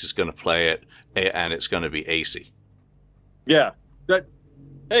 Ace is going to play it, and it's going to be Acey. Yeah.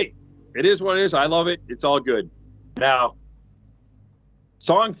 Hey, it is what it is. I love it. It's all good. Now,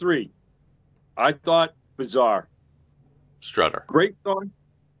 song 3, I thought Bizarre. Strutter. Great song.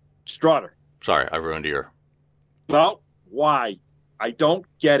 Strutter. Sorry, I ruined your... Well, why? I don't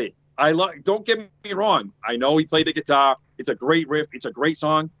get it. Don't get me wrong. I know he played the guitar. It's a great riff. It's a great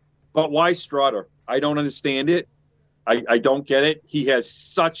song. But why Strutter? I don't understand it. I don't get it. He has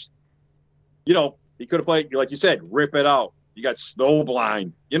such, he could have played, like you said, Rip It Out. You got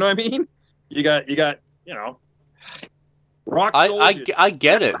Snowblind. You know what I mean? You got, Rock Soldiers. I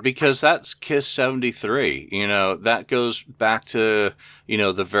get it because that's Kiss 73. That goes back to,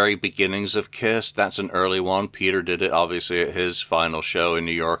 the very beginnings of Kiss. That's an early one. Peter did it obviously at his final show in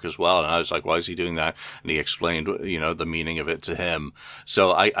New York as well. And I was like, why is he doing that? And he explained, the meaning of it to him.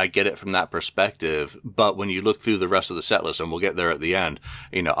 So I get it from that perspective. But when you look through the rest of the set list, and we'll get there at the end,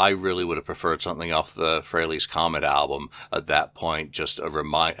 I really would have preferred something off the Frehley's Comet album at that point. Just a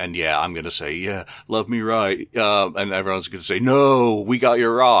remind. And yeah, I'm going to say, yeah, Love Me Right. And everyone's going to say, no, we got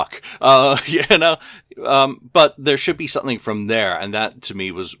your rock. But there should be something from there, and that to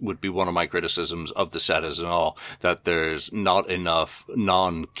me would be one of my criticisms of the set as all, that there's not enough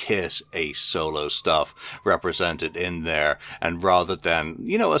non-Kiss Ace solo stuff represented in there, and rather than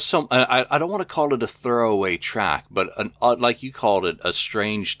I don't want to call it a throwaway track, but like you called it, a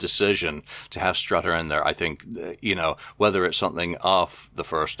strange decision to have Strutter in there. I think whether it's something off the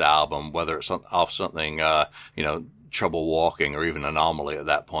first album, whether it's off something Trouble Walking or even Anomaly at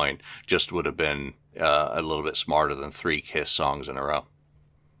that point, just would have been a little bit smarter than 3 Kiss songs in a row.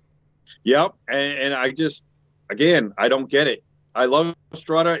 Yep, and I just, again, I don't get it. I love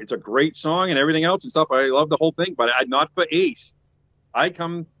Strutter. It's a great song and everything else and stuff. I love the whole thing, but not for Ace. I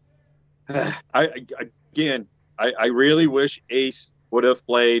really wish Ace would have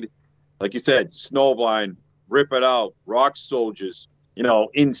played, like you said, Snowblind, Rip It Out, Rock Soldiers,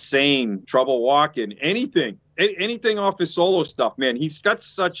 insane, Trouble Walking, anything off his solo stuff, man. He's got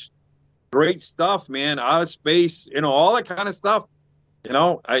such great stuff, man. Out of Space, all that kind of stuff.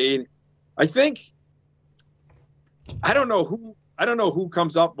 I think I don't know who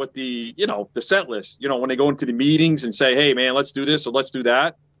comes up with the set list. When they go into the meetings and say, hey, man, let's do this or let's do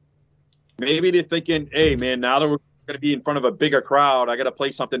that. Maybe they're thinking, hey, man, now that we're going to be in front of a bigger crowd, I got to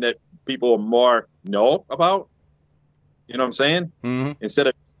play something that people more know about. You know what I'm saying? Mm-hmm. Instead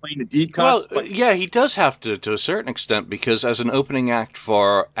of playing the deep cuts. Well, yeah, he does have to a certain extent, because as an opening act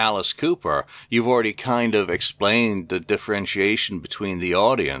for Alice Cooper, you've already kind of explained the differentiation between the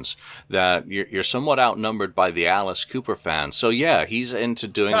audience, that you're somewhat outnumbered by the Alice Cooper fans. So yeah, he's into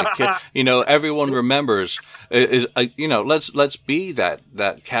doing a kid. Everyone remembers let's be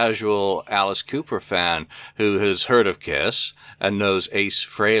that casual Alice Cooper fan who has heard of Kiss and knows Ace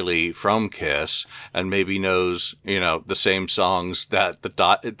Frehley from Kiss, and maybe knows the same songs that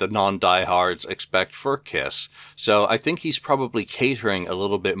the non-diehards expect for Kiss. So I think he's probably catering a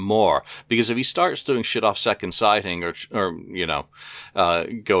little bit more, because if he starts doing shit off Second Sighting or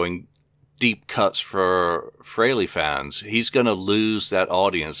going deep cuts for Frehley fans, he's going to lose that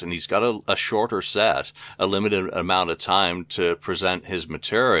audience, and he's got a shorter set, a limited amount of time to present his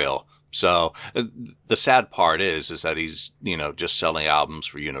material. So the sad part is that he's, just selling albums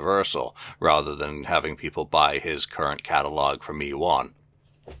for Universal rather than having people buy his current catalog from E1.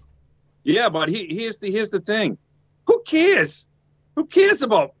 Yeah, but here's the thing. Who cares? Who cares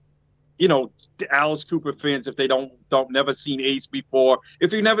about, the Alice Cooper fans if they don't never seen Ace before?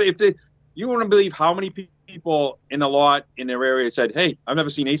 You wouldn't believe how many people in the lot in their area said, hey, I've never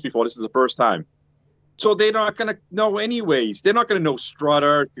seen Ace before. This is the first time. So they're not going to know anyways. They're not going to know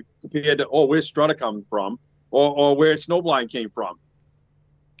Strutter compared to, where's Strutter come from, or where Snowblind came from.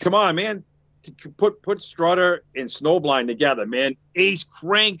 Come on, man. Put Strutter and Snowblind together, man. Ace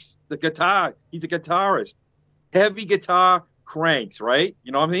cranks the guitar. He's a guitarist. Heavy guitar cranks, right?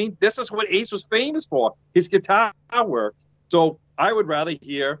 You know what I mean? This is what Ace was famous for, his guitar work. So I would rather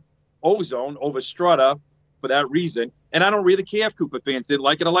hear Ozone over Strutter for that reason. And I don't really care if Cooper fans didn't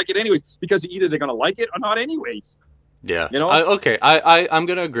like it or like it anyways, because either they're going to like it or not anyways. Yeah. I'm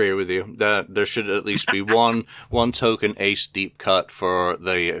going to agree with you that there should at least be one token Ace deep cut for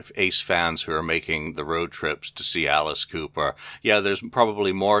the Ace fans who are making the road trips to see Alice Cooper. Yeah, there's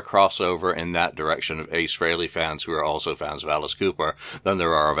probably more crossover in that direction of Ace Frehley fans who are also fans of Alice Cooper than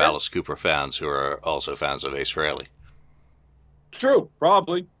there are of Alice Cooper fans who are also fans of Ace Frehley. True,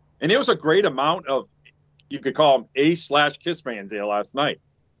 probably. And it was a great amount of, you could call them Ace/Kiss fans there last night.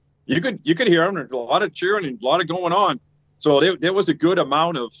 You could hear them. There's a lot of cheering and a lot of going on. So there was a good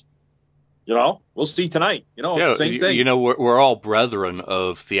amount of, we'll see tonight. Same thing. We're all brethren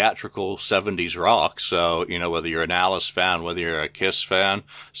of theatrical 70s rock. So, whether you're an Alice fan, whether you're a Kiss fan.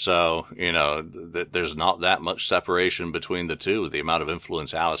 So, there's not that much separation between the two, the amount of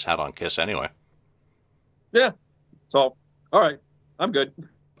influence Alice had on Kiss anyway. Yeah. So, all right. I'm good.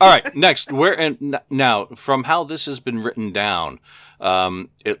 All right, next, now, from how this has been written down,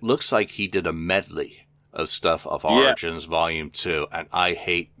 it looks like he did a medley of stuff of Origins Volume 2, and I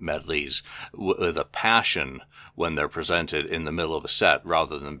hate medleys with a passion when they're presented in the middle of a set,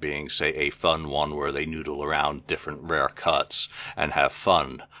 rather than being, say, a fun one where they noodle around different rare cuts and have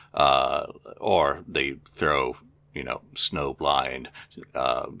fun, or they throw Snowblind,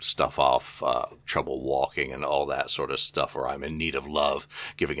 stuff off Trouble Walking and all that sort of stuff, or I'm in Need of Love,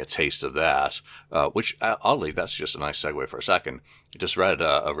 giving a taste of that, which, oddly, that's just a nice segue for a second. I just read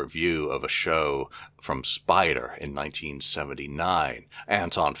a review of a show from Spider in 1979.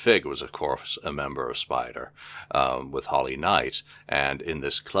 Anton Fig was, of course, a member of Spider, with Holly Knight, and in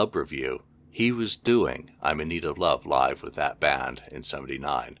this club review, he was doing I'm in Need of Love live with that band in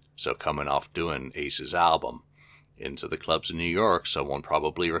 79, so coming off doing Ace's album. Into the clubs in New York, someone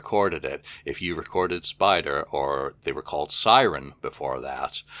probably recorded it. If you recorded Spider, or they were called Siren before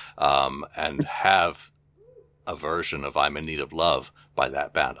that, and have a version of I'm in Need of Love by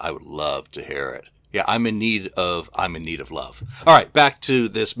that band, I would love to hear it. Yeah, I'm in need of love. All right, back to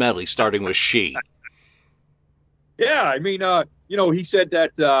this medley, starting with She. Yeah, I mean, he said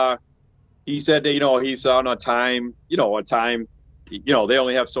that he's on a time, they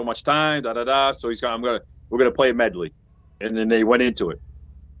only have so much time, so we're going to play a medley. And then they went into it.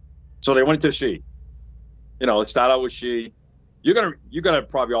 So they went into She. Let's start out with She. you gotta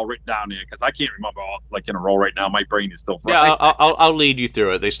probably all written down there because I can't remember all like in a row right now. My brain is still Yeah, fried. I'll lead you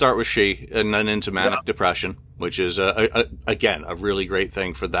through it. They start with She, and then into Manic Yeah. Depression, which is again a really great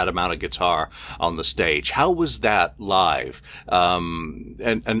thing for that amount of guitar on the stage. How was that live? And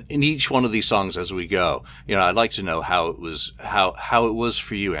in each one of these songs as we go, I'd like to know how it was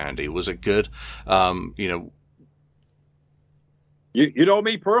for you, Andy. Was it good? You know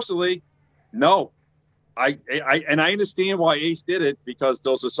me personally, no. And I understand why Ace did it because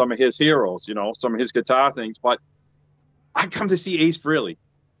those are some of his heroes, some of his guitar things. But I come to see Ace Frehley.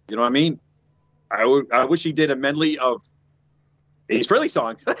 You know what I mean? I wish he did a medley of Ace Frehley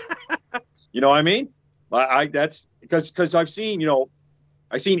songs. You know what I mean? That's because I've seen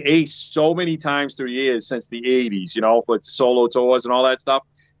Ace so many times through years since the '80s. For solo tours and all that stuff.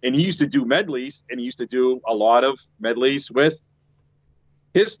 And he used to do medleys, and he used to do a lot of medleys with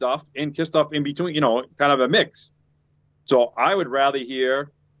his stuff and his stuff in between. Kind of a mix. So I would rather hear.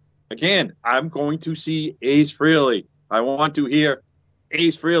 Again, I'm going to see Ace Frehley. I want to hear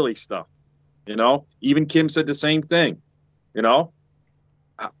Ace Frehley stuff. Even Kim said the same thing. I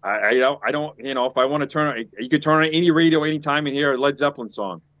don't. If I want to turn, you could turn on any radio anytime and hear a Led Zeppelin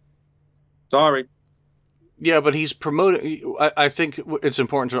song. Sorry. Yeah, but he's promoting. I think it's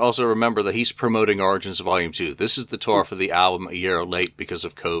important to also remember that he's promoting Origins Volume 2. This is the tour for the album a year late because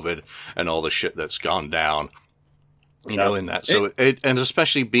of COVID and all the shit that's gone down. In that. So and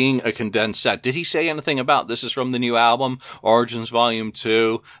especially being a condensed set. Did he say anything about this is from the new album, Origins Volume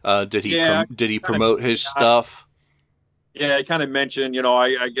 2? Did he promote his stuff? Yeah, I kind of mentioned,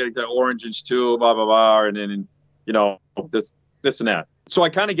 I get the Origins 2, blah blah blah, and then this and that. So I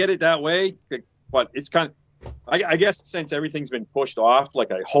kind of get it that way, but it's kind of, I guess since everything's been pushed off like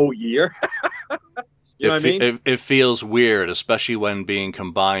a whole year. You know what I mean? It feels weird, especially when being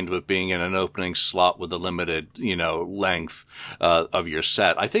combined with being in an opening slot with a limited, length of your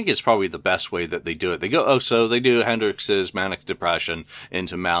set. I think it's probably the best way that they do it. They do Hendrix's Manic Depression,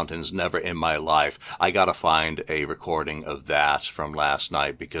 Into Mountains, Never in My Life. I gotta find a recording of that from last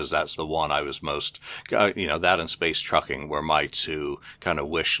night because that's the one I was most, that and Space Trucking were my two kind of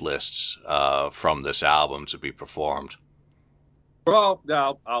wish lists from this album to be performed. Well,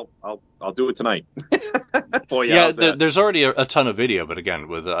 I'll do it tonight. There's already a ton of video, but again,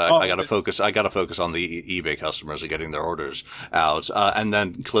 with I gotta focus on the eBay customers and getting their orders out, and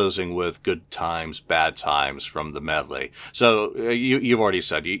then closing with Good Times, Bad Times from the medley. So you've already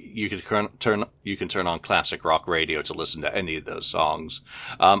said you can turn on classic rock radio to listen to any of those songs.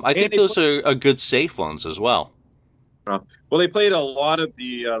 I think those are good safe ones as well. Well, they played a lot of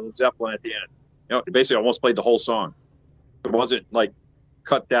the Zeppelin at the end. Basically almost played the whole song. It wasn't like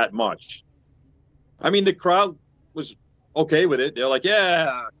cut that much. I mean, the crowd was okay with it. They're like,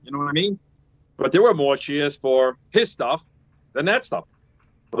 yeah, you know what I mean? But there were more cheers for his stuff than that stuff.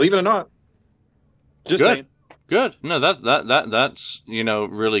 Believe it or not. Just saying. Good. No, that's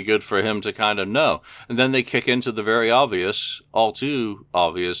really good for him to kind of know. And then they kick into the very obvious, all too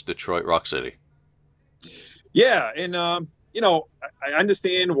obvious Detroit Rock City. Yeah, and I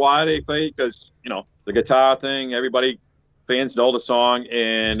understand why they play because the guitar thing. Everybody fans know the song,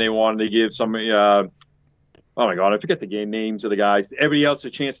 and they wanted to give some. Oh my God, I forget the names of the guys. Everybody else a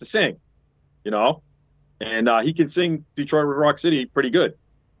chance to sing, and he can sing Detroit Rock City pretty good.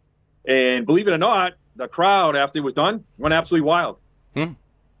 And believe it or not, the crowd after it was done went absolutely wild.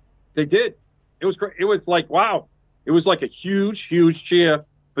 They did. It was great. It was like wow. It was like a huge, huge cheer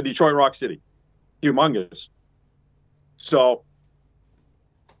for Detroit Rock City. Humongous. So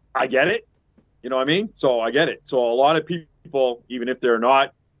I get it. You know what I mean? So I get it. So a lot of people, even if they're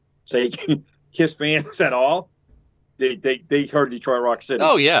not, say, Kiss fans at all, they heard Detroit Rock City.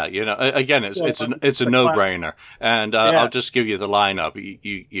 Oh yeah, again, it's a no-brainer. And I'll just give you the lineup.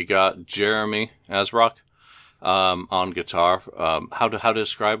 You got Jeremy Asbrock on guitar. How to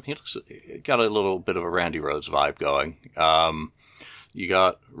describe him? He got a little bit of a Randy Rhoads vibe going. You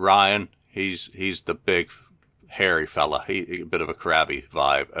got Ryan. He's the big hairy fella. He a bit of a crabby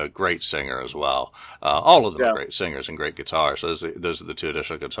vibe. A great singer as well. All of them are great singers and great guitars. Those are the two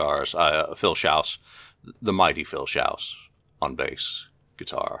additional guitars. Phil Schaus, the mighty Phil Schaus on bass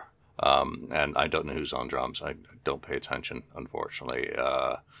guitar. And I don't know who's on drums. I don't pay attention, unfortunately.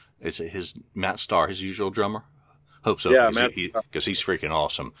 It's Matt Starr, his usual drummer. Hope so. Yeah, because he's freaking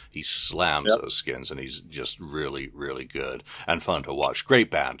awesome. He slams those skins, and he's just really, really good and fun to watch. Great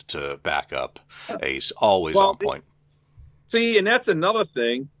band to back up Ace. Always on point. See, and that's another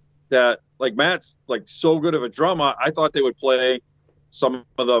thing that, like, Matt's like so good of a drummer. I thought they would play some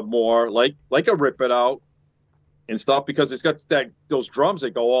of the more like a Rip It Out and stuff because it's got those drums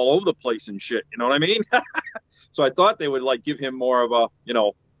that go all over the place and shit. You know what I mean? So I thought they would like give him more of a,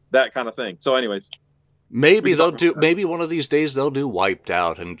 that kind of thing. So anyways. Maybe they'll do. Maybe one of these days they'll do Wiped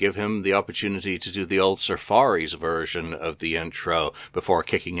Out and give him the opportunity to do the old Safaris version of the intro before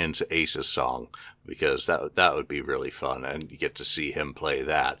kicking into Ace's song, because that would be really fun, and you get to see him play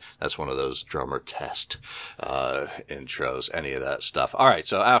that. That's one of those drummer test intros. Any of that stuff. All right.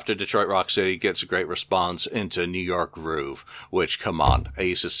 So after Detroit Rock City gets a great response into New York Groove, which, come on,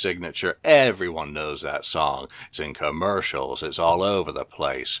 Ace's signature. Everyone knows that song. It's in commercials. It's all over the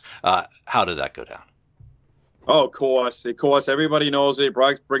place. How did that go down? Oh, of course. Everybody knows it.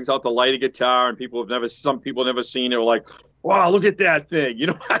 Brings out the lighted guitar, and some people never seen it. Were like, wow, look at that thing.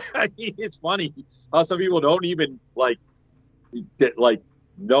 I mean, it's funny how some people don't even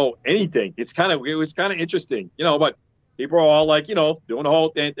know anything. It was kind of interesting, but people are all like, doing the whole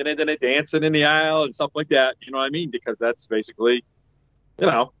dancing in the aisle and stuff like that. You know what I mean? Because that's basically,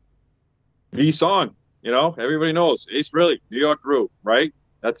 the song. Everybody knows Ace Frehley, New York Groove, right?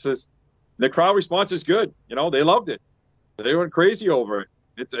 That's his. The crowd response is good. They loved it. They went crazy over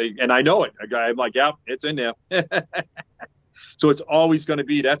it. And I know it. I'm like, yeah, it's in there. So it's always going to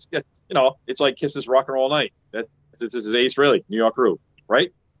be. It's like Kiss's Rock and Roll Night. This is Ace Frehley, New York Groove,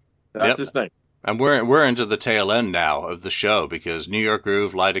 right? That's his thing. And we're into the tail end now of the show, because New York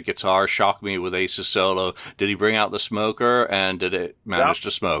Groove, lighted guitar, Shock Me with Ace's solo. Did he bring out the smoker, and did it manage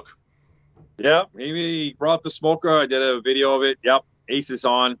to smoke? Yeah, he brought the smoker. I did a video of it. Yep, Ace is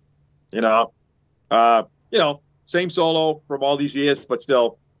on. Same solo from all these years, but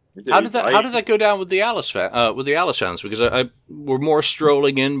still. How did that go down with the Alice fans? Because we're more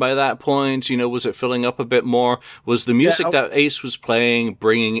strolling in by that point. Was it filling up a bit more? Was the music that Ace was playing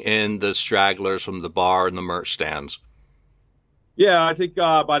bringing in the stragglers from the bar and the merch stands? Yeah, I think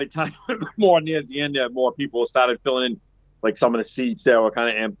by the time more near the end, more people started filling in, like some of the seats that were kind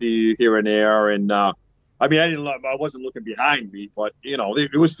of empty here and there, and. I mean, I wasn't looking behind me, but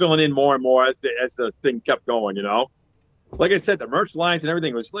it was filling in more and more as the thing kept going. Like I said, the merch lines and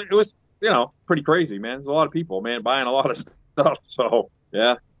everything was pretty crazy, man. There's a lot of people, man, buying a lot of stuff. So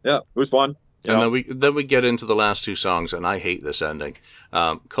yeah, it was fun. And then we get into the last two songs, and I hate this ending.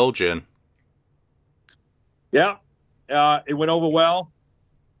 Cold Gin. Yeah, it went over well.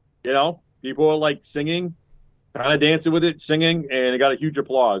 People were like singing, kind of dancing with it, singing, and it got a huge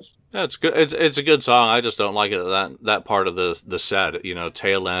applause. Yeah, it's good. It's a good song. I just don't like it that part of the set.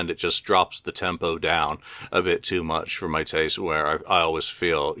 Tail end, it just drops the tempo down a bit too much for my taste. Where I always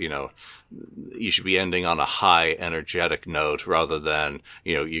feel, you should be ending on a high energetic note rather than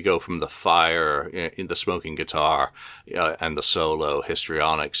you go from the fire in the smoking guitar and the solo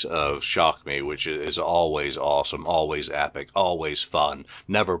histrionics of Shock Me, which is always awesome, always epic, always fun,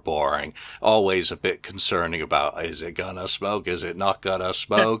 never boring, always a bit concerning about, is it gonna smoke, is it not gonna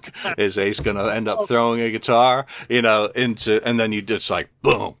smoke, is Ace gonna end up throwing a guitar and then you just like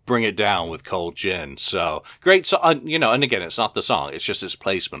boom, bring it down with Cold Gin. So great song, and again, it's not the song, it's just its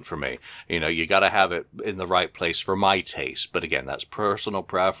placement for me. You got to have it in the right place for my taste. But again, that's personal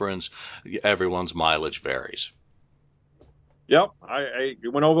preference. Everyone's mileage varies. Yep,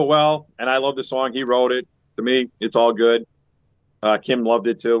 it went over well, and I love the song. He wrote it. To me, it's all good. Kim loved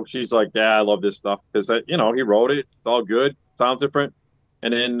it too. She's like, yeah, I love this stuff because he wrote it. It's all good. Sounds different.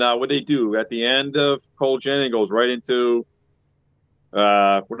 And then what they do at the end of Cold Gin, it goes right into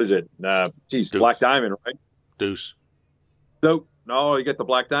what is it? Black Diamond, right? Deuce. No, you get the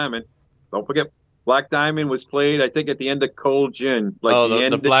Black Diamond. Don't forget, Black Diamond was played, I think, at the end of Cold Gin. The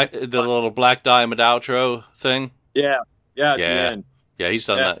little Black Diamond outro thing. Yeah, at the end. Yeah, he's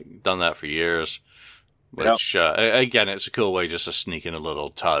done that for years. Which again, it's a cool way just to sneak in a little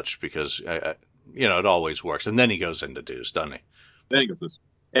touch because it always works. And then he goes into Deuce, doesn't he? Then he goes this,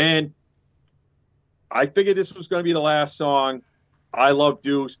 and I figured this was going to be the last song. I love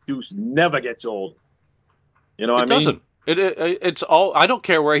Deuce. Deuce never gets old. You know what I mean? Doesn't. It's all. I don't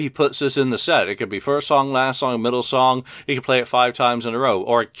care where he puts this in the set. It could be first song, last song, middle song. He can play it 5 times in a row,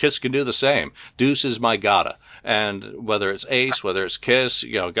 or Kiss can do the same. Deuce is my gotta. And whether it's Ace, whether it's Kiss,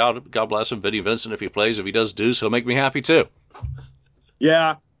 God bless him, Vinnie Vincent. If he plays, if he does Deuce, he'll make me happy too.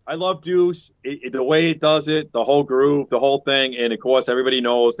 Yeah, I love Deuce. The way it does it, the whole groove, the whole thing, and of course everybody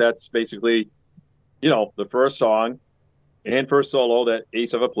knows that's basically, the first song and first solo that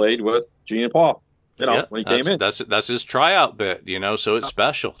Ace ever played with Gene and Paul. When he came in. That's his tryout bit, so it's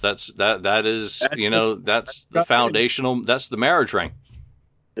special. That's the foundational, that's the marriage ring.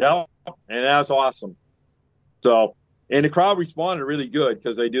 Yeah, and that's awesome. So, and the crowd responded really good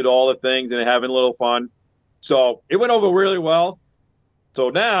because they did all the things and they're having a little fun. So it went over really well. So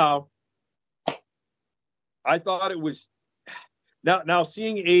now, I thought it was, now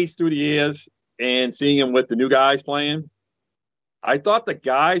seeing Ace through the years, and seeing him with the new guys playing, I thought the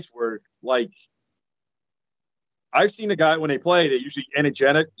guys were like, I've seen the guy when they play, they're usually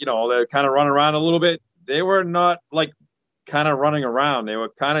energetic, they're kind of running around a little bit. They were not like kind of running around. They were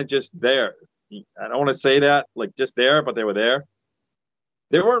kind of just there. I don't want to say that like just there, but they were there.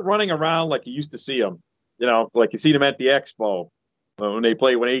 They weren't running around like you used to see them, like you see them at the Expo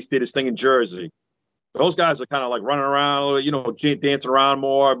when Ace did his thing in Jersey. Those guys are kind of like running around, dancing around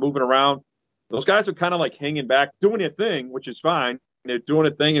more, moving around. Those guys are kind of like hanging back, doing their thing, which is fine. They're doing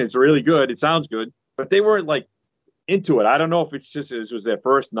a thing and it's really good. It sounds good, but they weren't like into it. I don't know if it's just it was their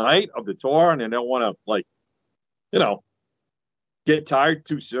first night of the tour and they don't want to like, get tired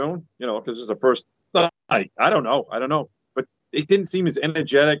too soon, because it's the first night. I don't know. But it didn't seem as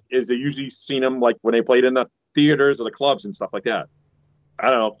energetic as they usually seen them like when they played in the theaters or the clubs and stuff like that. I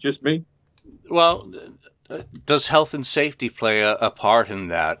don't know, just me. Well, does health and safety play a part in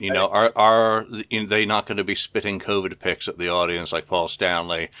that? Are they not going to be spitting COVID pics at the audience like Paul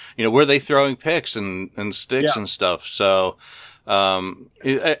Stanley? Were they throwing picks and sticks and stuff? So,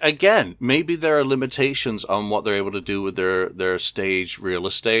 again, maybe there are limitations on what they're able to do with their stage real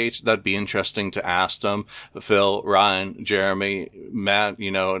estate. That'd be interesting to ask them. Phil, Ryan, Jeremy, Matt,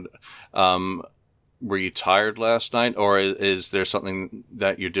 were you tired last night, or is there something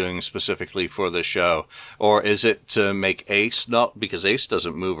that you're doing specifically for the show? Or is it to make Ace not, because Ace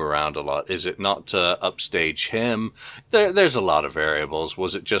doesn't move around a lot, is it not to upstage him? There's a lot of variables.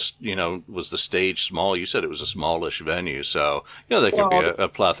 Was it just, was the stage small? You said it was a smallish venue, so, there could be a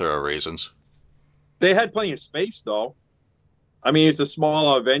plethora of reasons. They had plenty of space, though. I mean, it's a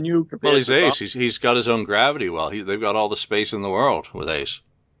smaller venue compared to... Well, he's Ace. He's got his own gravity well. They've got all the space in the world with Ace.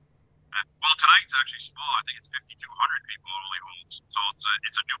 Well, tonight's actually small. I think it's 5,200 people it only holds. So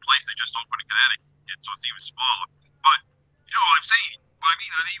it's a new place they just opened in Connecticut, so it's even smaller. But, what I'm saying,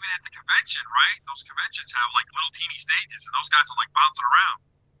 even at the convention, right? Those conventions have like little teeny stages, and those guys are like bouncing around,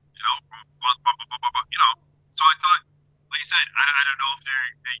 So I thought, like you said, I don't know if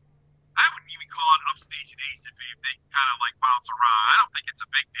I wouldn't even call it upstage and Ace if they kind of like bounce around. I don't think it's a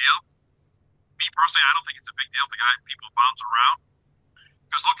big deal. Me personally, I don't think it's a big deal to people bounce around.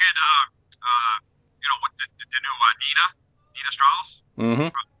 Because look at, what the new Nina Strauss? Mm-hmm.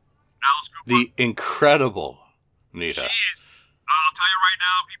 Alice Cooper. The incredible Nita. She is, I'll tell you right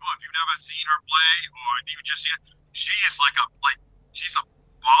now, people, if you've never seen her play or even just seen her, she is she's a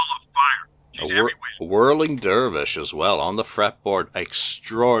ball of fire. She's everywhere. Whirling dervish as well on the fretboard.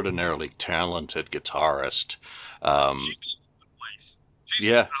 Extraordinarily talented guitarist. She's all over the place. She's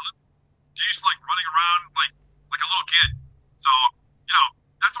like running around like a little kid. So,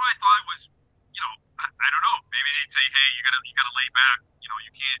 that's what I thought it was, I don't know. Maybe they'd say, hey, you gotta lay back. You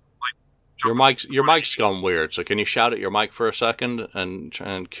can't your mic's gone weird. So can you shout at your mic for a second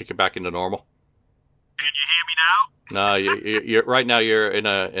and kick it back into normal? Can you hear me now? No, you're right now. You're in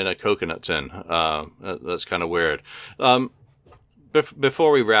a coconut tin. That's kind of weird.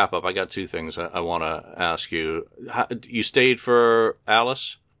 Before we wrap up, I got two things I want to ask you. You stayed for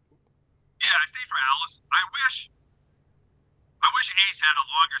Alice? Yeah, I stayed for Alice. I wish Ace had a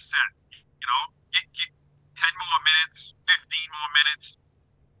longer set. Get 10 more minutes, 15 more minutes,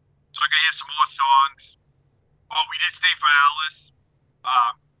 so I could hear some more songs. But we did stay for Alice.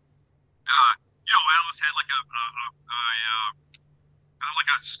 Alice had like a kind of like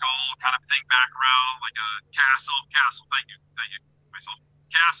a skull kind of thing background, like a castle. Thank you, myself.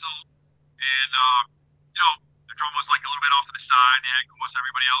 Castle, and the drum was like a little bit off to the side, and of course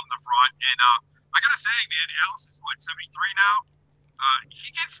everybody out in the front. And I gotta say, man, Alice is 73 now.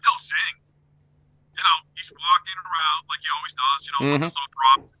 He can still sing. He's walking around like he always does, with his own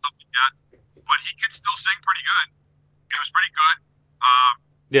props and stuff like that. But he could still sing pretty good. It was pretty good.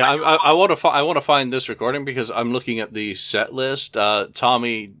 Yeah, I want to find this recording because I'm looking at the set list.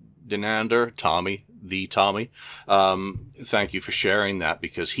 Tommy Denander, Tommy. Thank you for sharing that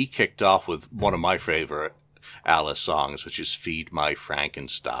because he kicked off with one of my favorite Alice songs, which is Feed My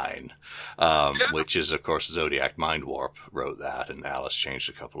Frankenstein, which is, of course, Zodiac Mind Warp wrote that, and Alice changed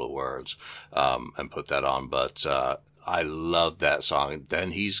a couple of words and put that on. But I love that song.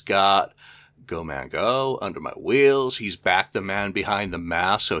 Then he's got Go Man Go, Under My Wheels. He's back the man behind the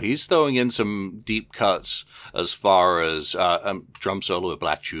mask, so he's throwing in some deep cuts as far as drum solo with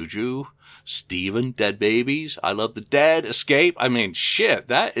Black Juju. Steven, Dead Babies, I Love the Dead, Escape. I mean, shit,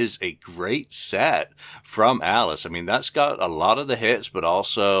 that is a great set from Alice. I mean, that's got a lot of the hits, but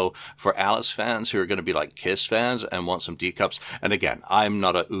also for Alice fans who are going to be like Kiss fans and want some deep cuts. And again, I'm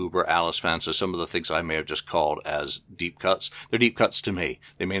not a uber Alice fan, so some of the things I may have just called as deep cuts, they're deep cuts to me.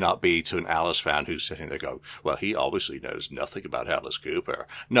 They may not be to an Alice fan who's sitting there going, well, he obviously knows nothing about Alice Cooper.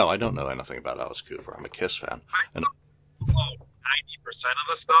 No, I don't know anything about Alice Cooper. I'm a Kiss fan. And 90% of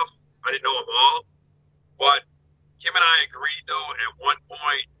the stuff. I didn't know them all. But Kim and I agreed, though, at one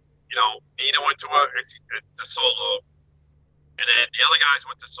point, Nina went to a solo, and then the other guys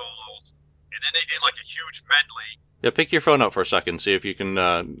went to solos, and then they did like a huge medley. Yeah, pick your phone up for a second. See if you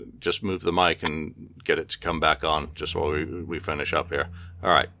can just move the mic and get it to come back on just while we finish up here. All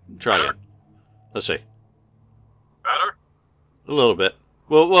right, try it. Let's see. Better? A little bit.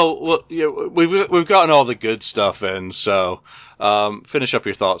 Well, yeah, we've gotten all the good stuff in, so finish up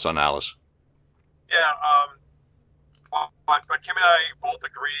your thoughts on Alice. Yeah, but Kim and I both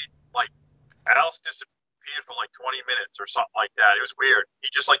agreed, like, Alice disappeared for like 20 minutes or something like that. It was weird. He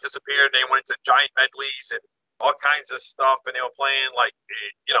just like disappeared, and they went into giant medleys and all kinds of stuff, and they were playing like,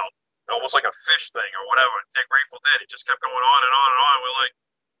 almost like a fish thing or whatever. They're Grateful Dead. It just kept going on and on and on. We're like,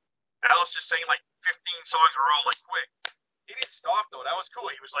 Alice just saying like 15 songs were all like quick. He didn't stop though. That was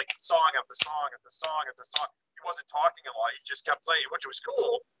cool. He was like song after song after song after song. He wasn't talking a lot. He just kept playing, which was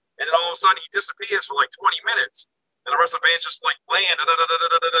cool. And then all of a sudden he disappears for like 20 minutes. And the rest of the band's just like playing, and all of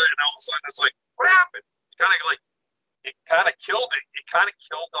a sudden it's like, what happened? It kind of killed it. It kind of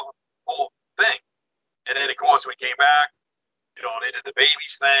killed the whole thing. And then of course we came back, they did the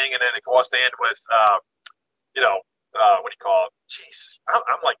Babies thing, and then of course they ended with, what do you call it? Jeez,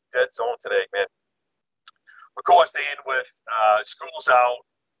 I'm like dead zone today, man. Of course they end with School's Out,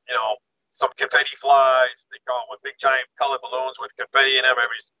 some confetti flies. They go with big giant colored balloons with confetti in them.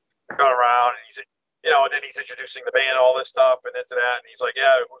 Everybody's going around, and and then he's introducing the band, all this stuff, and this and that. And he's like,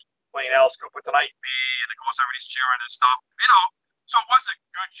 yeah, we're playing Alice Cooper tonight, me. And of course, everybody's cheering and stuff. So it was a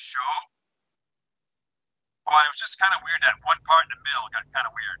good show. But it was just kind of weird. That one part in the middle got kind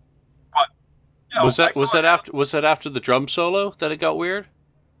of weird. But, was that after the drum solo that it got weird?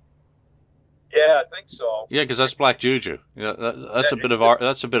 Yeah, I think so. Yeah, because that's Black Juju. Yeah, that's a bit of art.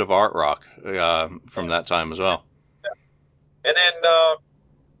 That's a bit of art rock from that time as well. Yeah. And then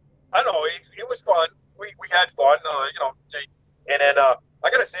I don't know. It was fun. We had fun. And then I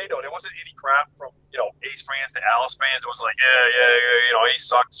gotta say though, there wasn't any crap from Ace fans to Alice fans. It was like yeah, Ace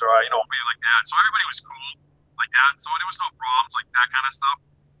sucks or maybe like that. So everybody was cool like that. So there was no problems like that kind of stuff.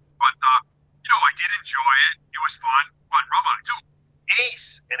 But I did enjoy it. It was fun. But Roma too.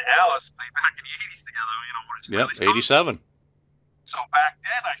 Ace and Alice played back in the 80s together, when it's 87. So back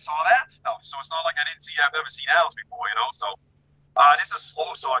then I saw that stuff. So it's not like I've never seen Alice before, So this is a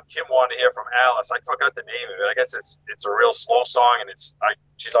slow song Kim wanted to hear from Alice. I forgot the name of it. I guess it's a real slow song, and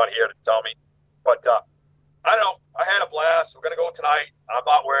she's not here to tell me. But I don't know. I had a blast. We're gonna go tonight. I'm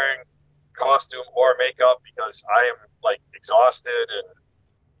not wearing costume or makeup because I am like exhausted, and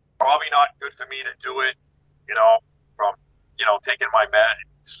probably not good for me to do it. From taking my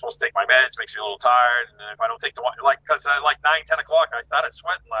it's supposed to take my meds, makes me a little tired, and if I don't take because 9, 10 o'clock I started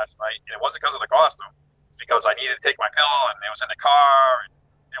sweating last night, and it wasn't because of the costume. It's because I needed to take my pillow, and it was in the car, and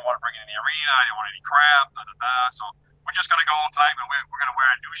I didn't want to bring it in the arena, I didn't want any crap, so we're just gonna go all tonight, and we're gonna wear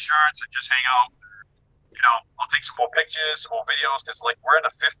new shirts and just hang out. I'll take some more pictures, some more videos, because we're in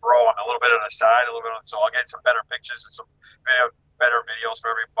the 5th row. I'm a little bit on the side, so I'll get some better pictures and some better videos for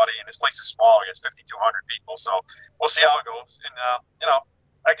everybody. And this place is small; it's 5,200 people, so we'll see how it goes. And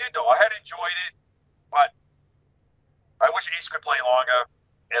I did though. I had enjoyed it, but I wish Ace could play longer,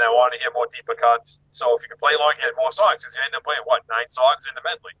 and I wanted to hear more deeper cuts. So if you could play longer, you had more songs, because you end up playing 9 songs in the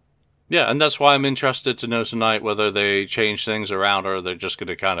medley. Yeah, and that's why I'm interested to know tonight whether they change things around or they're just going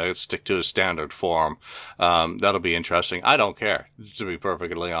to kind of stick to a standard form. That'll be interesting. I don't care, to be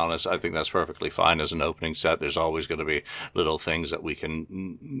perfectly honest. I think that's perfectly fine as an opening set. There's always going to be little things that we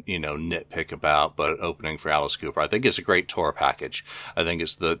can, nitpick about, but opening for Alice Cooper, I think it's a great tour package. I think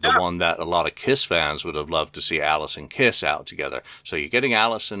it's the one that a lot of Kiss fans would have loved to see Alice and Kiss out together. So you're getting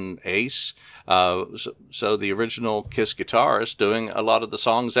Alice and Ace. So the original Kiss guitarist doing a lot of the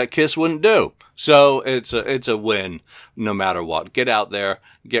songs that Kiss wouldn't do. So it's a win no matter what. Get out there,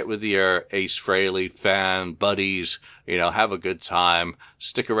 get with your Ace Frehley fan buddies, have a good time.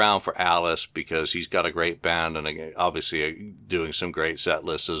 Stick around for Alice because he's got a great band and obviously doing some great set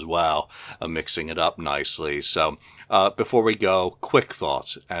lists as well, mixing it up nicely. So before we go, quick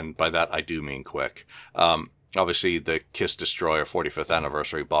thoughts, and by that I do mean quick. Obviously, the Kiss Destroyer 45th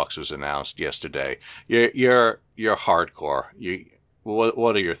anniversary box was announced yesterday. You're hardcore.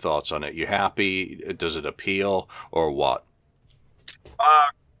 What are your thoughts on it? You happy? Does it appeal, or what?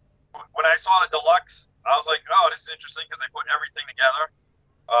 When I saw the deluxe, I was like, oh, this is interesting because they put everything together.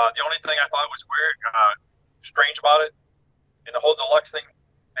 The only thing I thought was weird, strange about it, in the whole deluxe thing,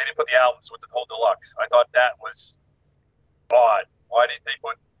 they didn't put the albums with the whole deluxe. I thought that was odd. Why didn't they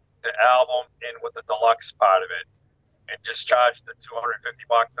put the album in with the deluxe part of it and just charge the $250?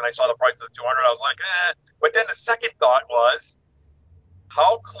 Then I saw the price of the $200. I was like, eh. But then the second thought was,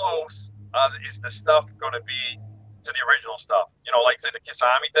 how close is the stuff going to be to the original stuff? You know, like say the Kiss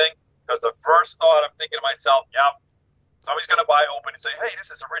Army thing. Because the first thought I'm thinking to myself, yep, somebody's going to buy open and say, hey,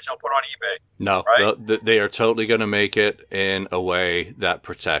 this is original, put it on eBay. No, right? they are totally going to make it in a way that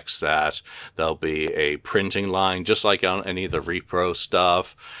protects that. There'll be a printing line, just like on any of the repro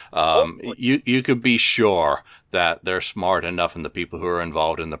stuff. You could be sure that they're smart enough, and the people who are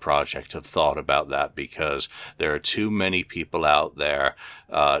involved in the project have thought about that, because there are too many people out there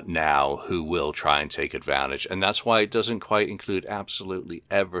now who will try and take advantage. And that's why it doesn't quite include absolutely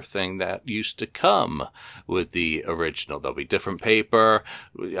everything that used to come with the original. There'll be different paper,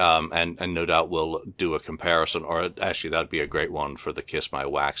 and no doubt we'll do a comparison, or actually that'd be a great one for the Kiss My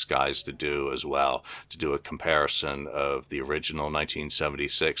Wax guys to do as well, to do a comparison of the original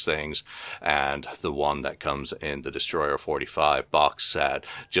 1976 things and the one that comes in the Destroyer 45 box set,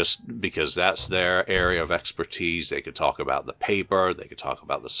 just because that's their area of expertise. They could talk about the paper, they could talk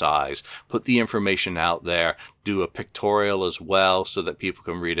about the size, put the information out there, do a pictorial as well so that people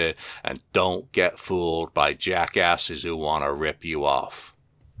can read it, and don't get fooled by jackasses who want to rip you off.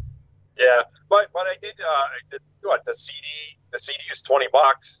 Yeah, but I did what, the CD is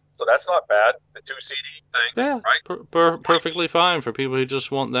 $20, so that's not bad. The 2 CD thing, yeah, right? Perfectly fine for people who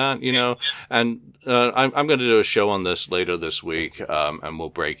just want that, you know. And I'm going to do a show on this later this week, and we'll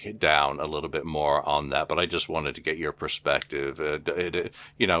break it down a little bit more on that. But I just wanted to get your perspective.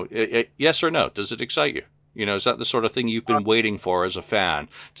 Yes or no? Does it excite you? You know, is that the sort of thing you've been waiting for as a fan,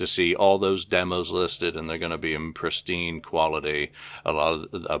 to see all those demos listed, and they're going to be in pristine quality, a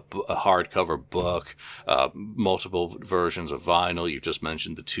lot of a hardcover book, multiple versions of vinyl. You just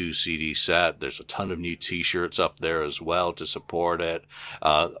mentioned the 2 CD set. There's a ton of new T-shirts up there as well to support it.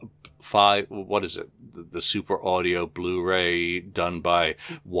 What is it? The Super Audio Blu-ray done by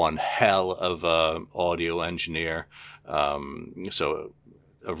one hell of a audio engineer. So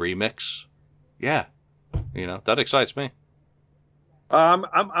a remix. Yeah. You know, that excites me.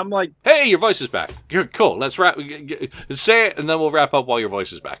 I'm like, hey, your voice is back. You're cool. Let's wrap. Say it, and then we'll wrap up while your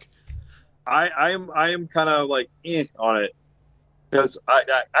voice is back. I am kind of like on it, because I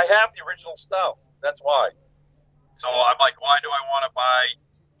have the original stuff. That's why. So I'm like, why do I want to buy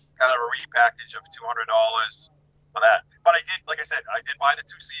kind of a repackage of $200 for that? But I did, like I said, I did buy the 2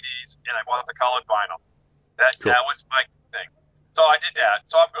 CDs, and I bought the colored vinyl. That was my thing. So I did that.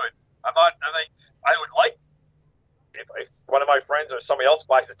 So I'm good. I would like, if one of my friends or somebody else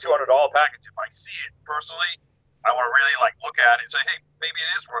buys the $200 package, if I see it personally, I want to really like look at it and say, hey, maybe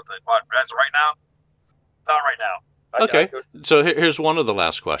it is worth it. But as of right now, not right now. Okay. So here's one of the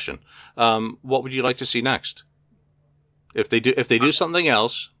last question. What would you like to see next? If they do something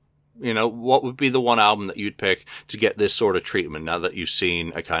else, you know, what would be the one album that you'd pick to get this sort of treatment, now that you've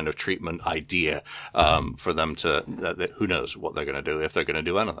seen a kind of treatment idea, for them to, who knows what they're going to do, if they're going to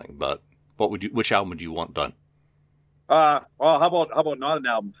do anything, but which album would you want done? Well, how about not an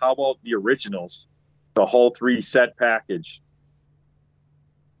album? How about the originals? The whole 3 set package.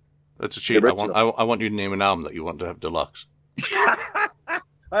 That's a cheat. I want you to name an album that you want to have deluxe. I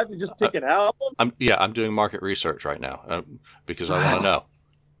have to just take an album? I'm doing market research right now, because I want to know.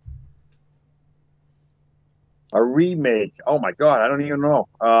 A remake. Oh my God, I don't even know.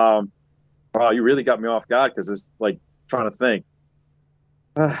 Wow, you really got me off guard, because it's like trying to think.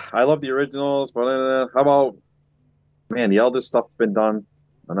 I love the originals, but how about, man, the Elvis stuff's been done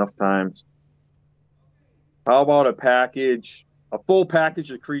enough times. How about a full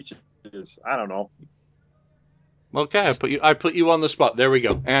package of Creatures? I don't know. Okay, I put you on the spot. There we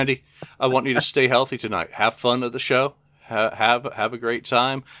go, Andy. I want you to stay healthy tonight. Have fun at the show. Have a great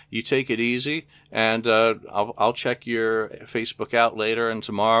time. You take it easy, and I'll check your Facebook out later and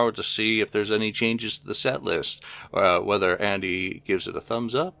tomorrow to see if there's any changes to the set list, whether Andy gives it a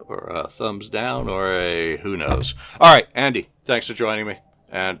thumbs up or a thumbs down or a who knows. All right, Andy, thanks for joining me,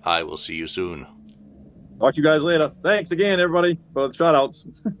 and I will see you soon. Talk to you guys later. Thanks again, everybody, for the shout-outs.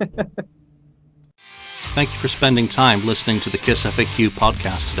 Thank you for spending time listening to the Kiss FAQ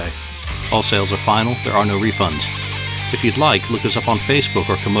podcast today. All sales are final. There are no refunds. If you'd like, look us up on Facebook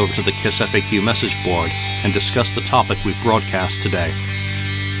or come over to the Kiss FAQ message board and discuss the topic we've broadcast today.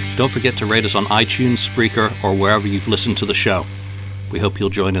 Don't forget to rate us on iTunes, Spreaker, or wherever you've listened to the show. We hope you'll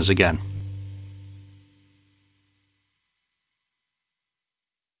join us again.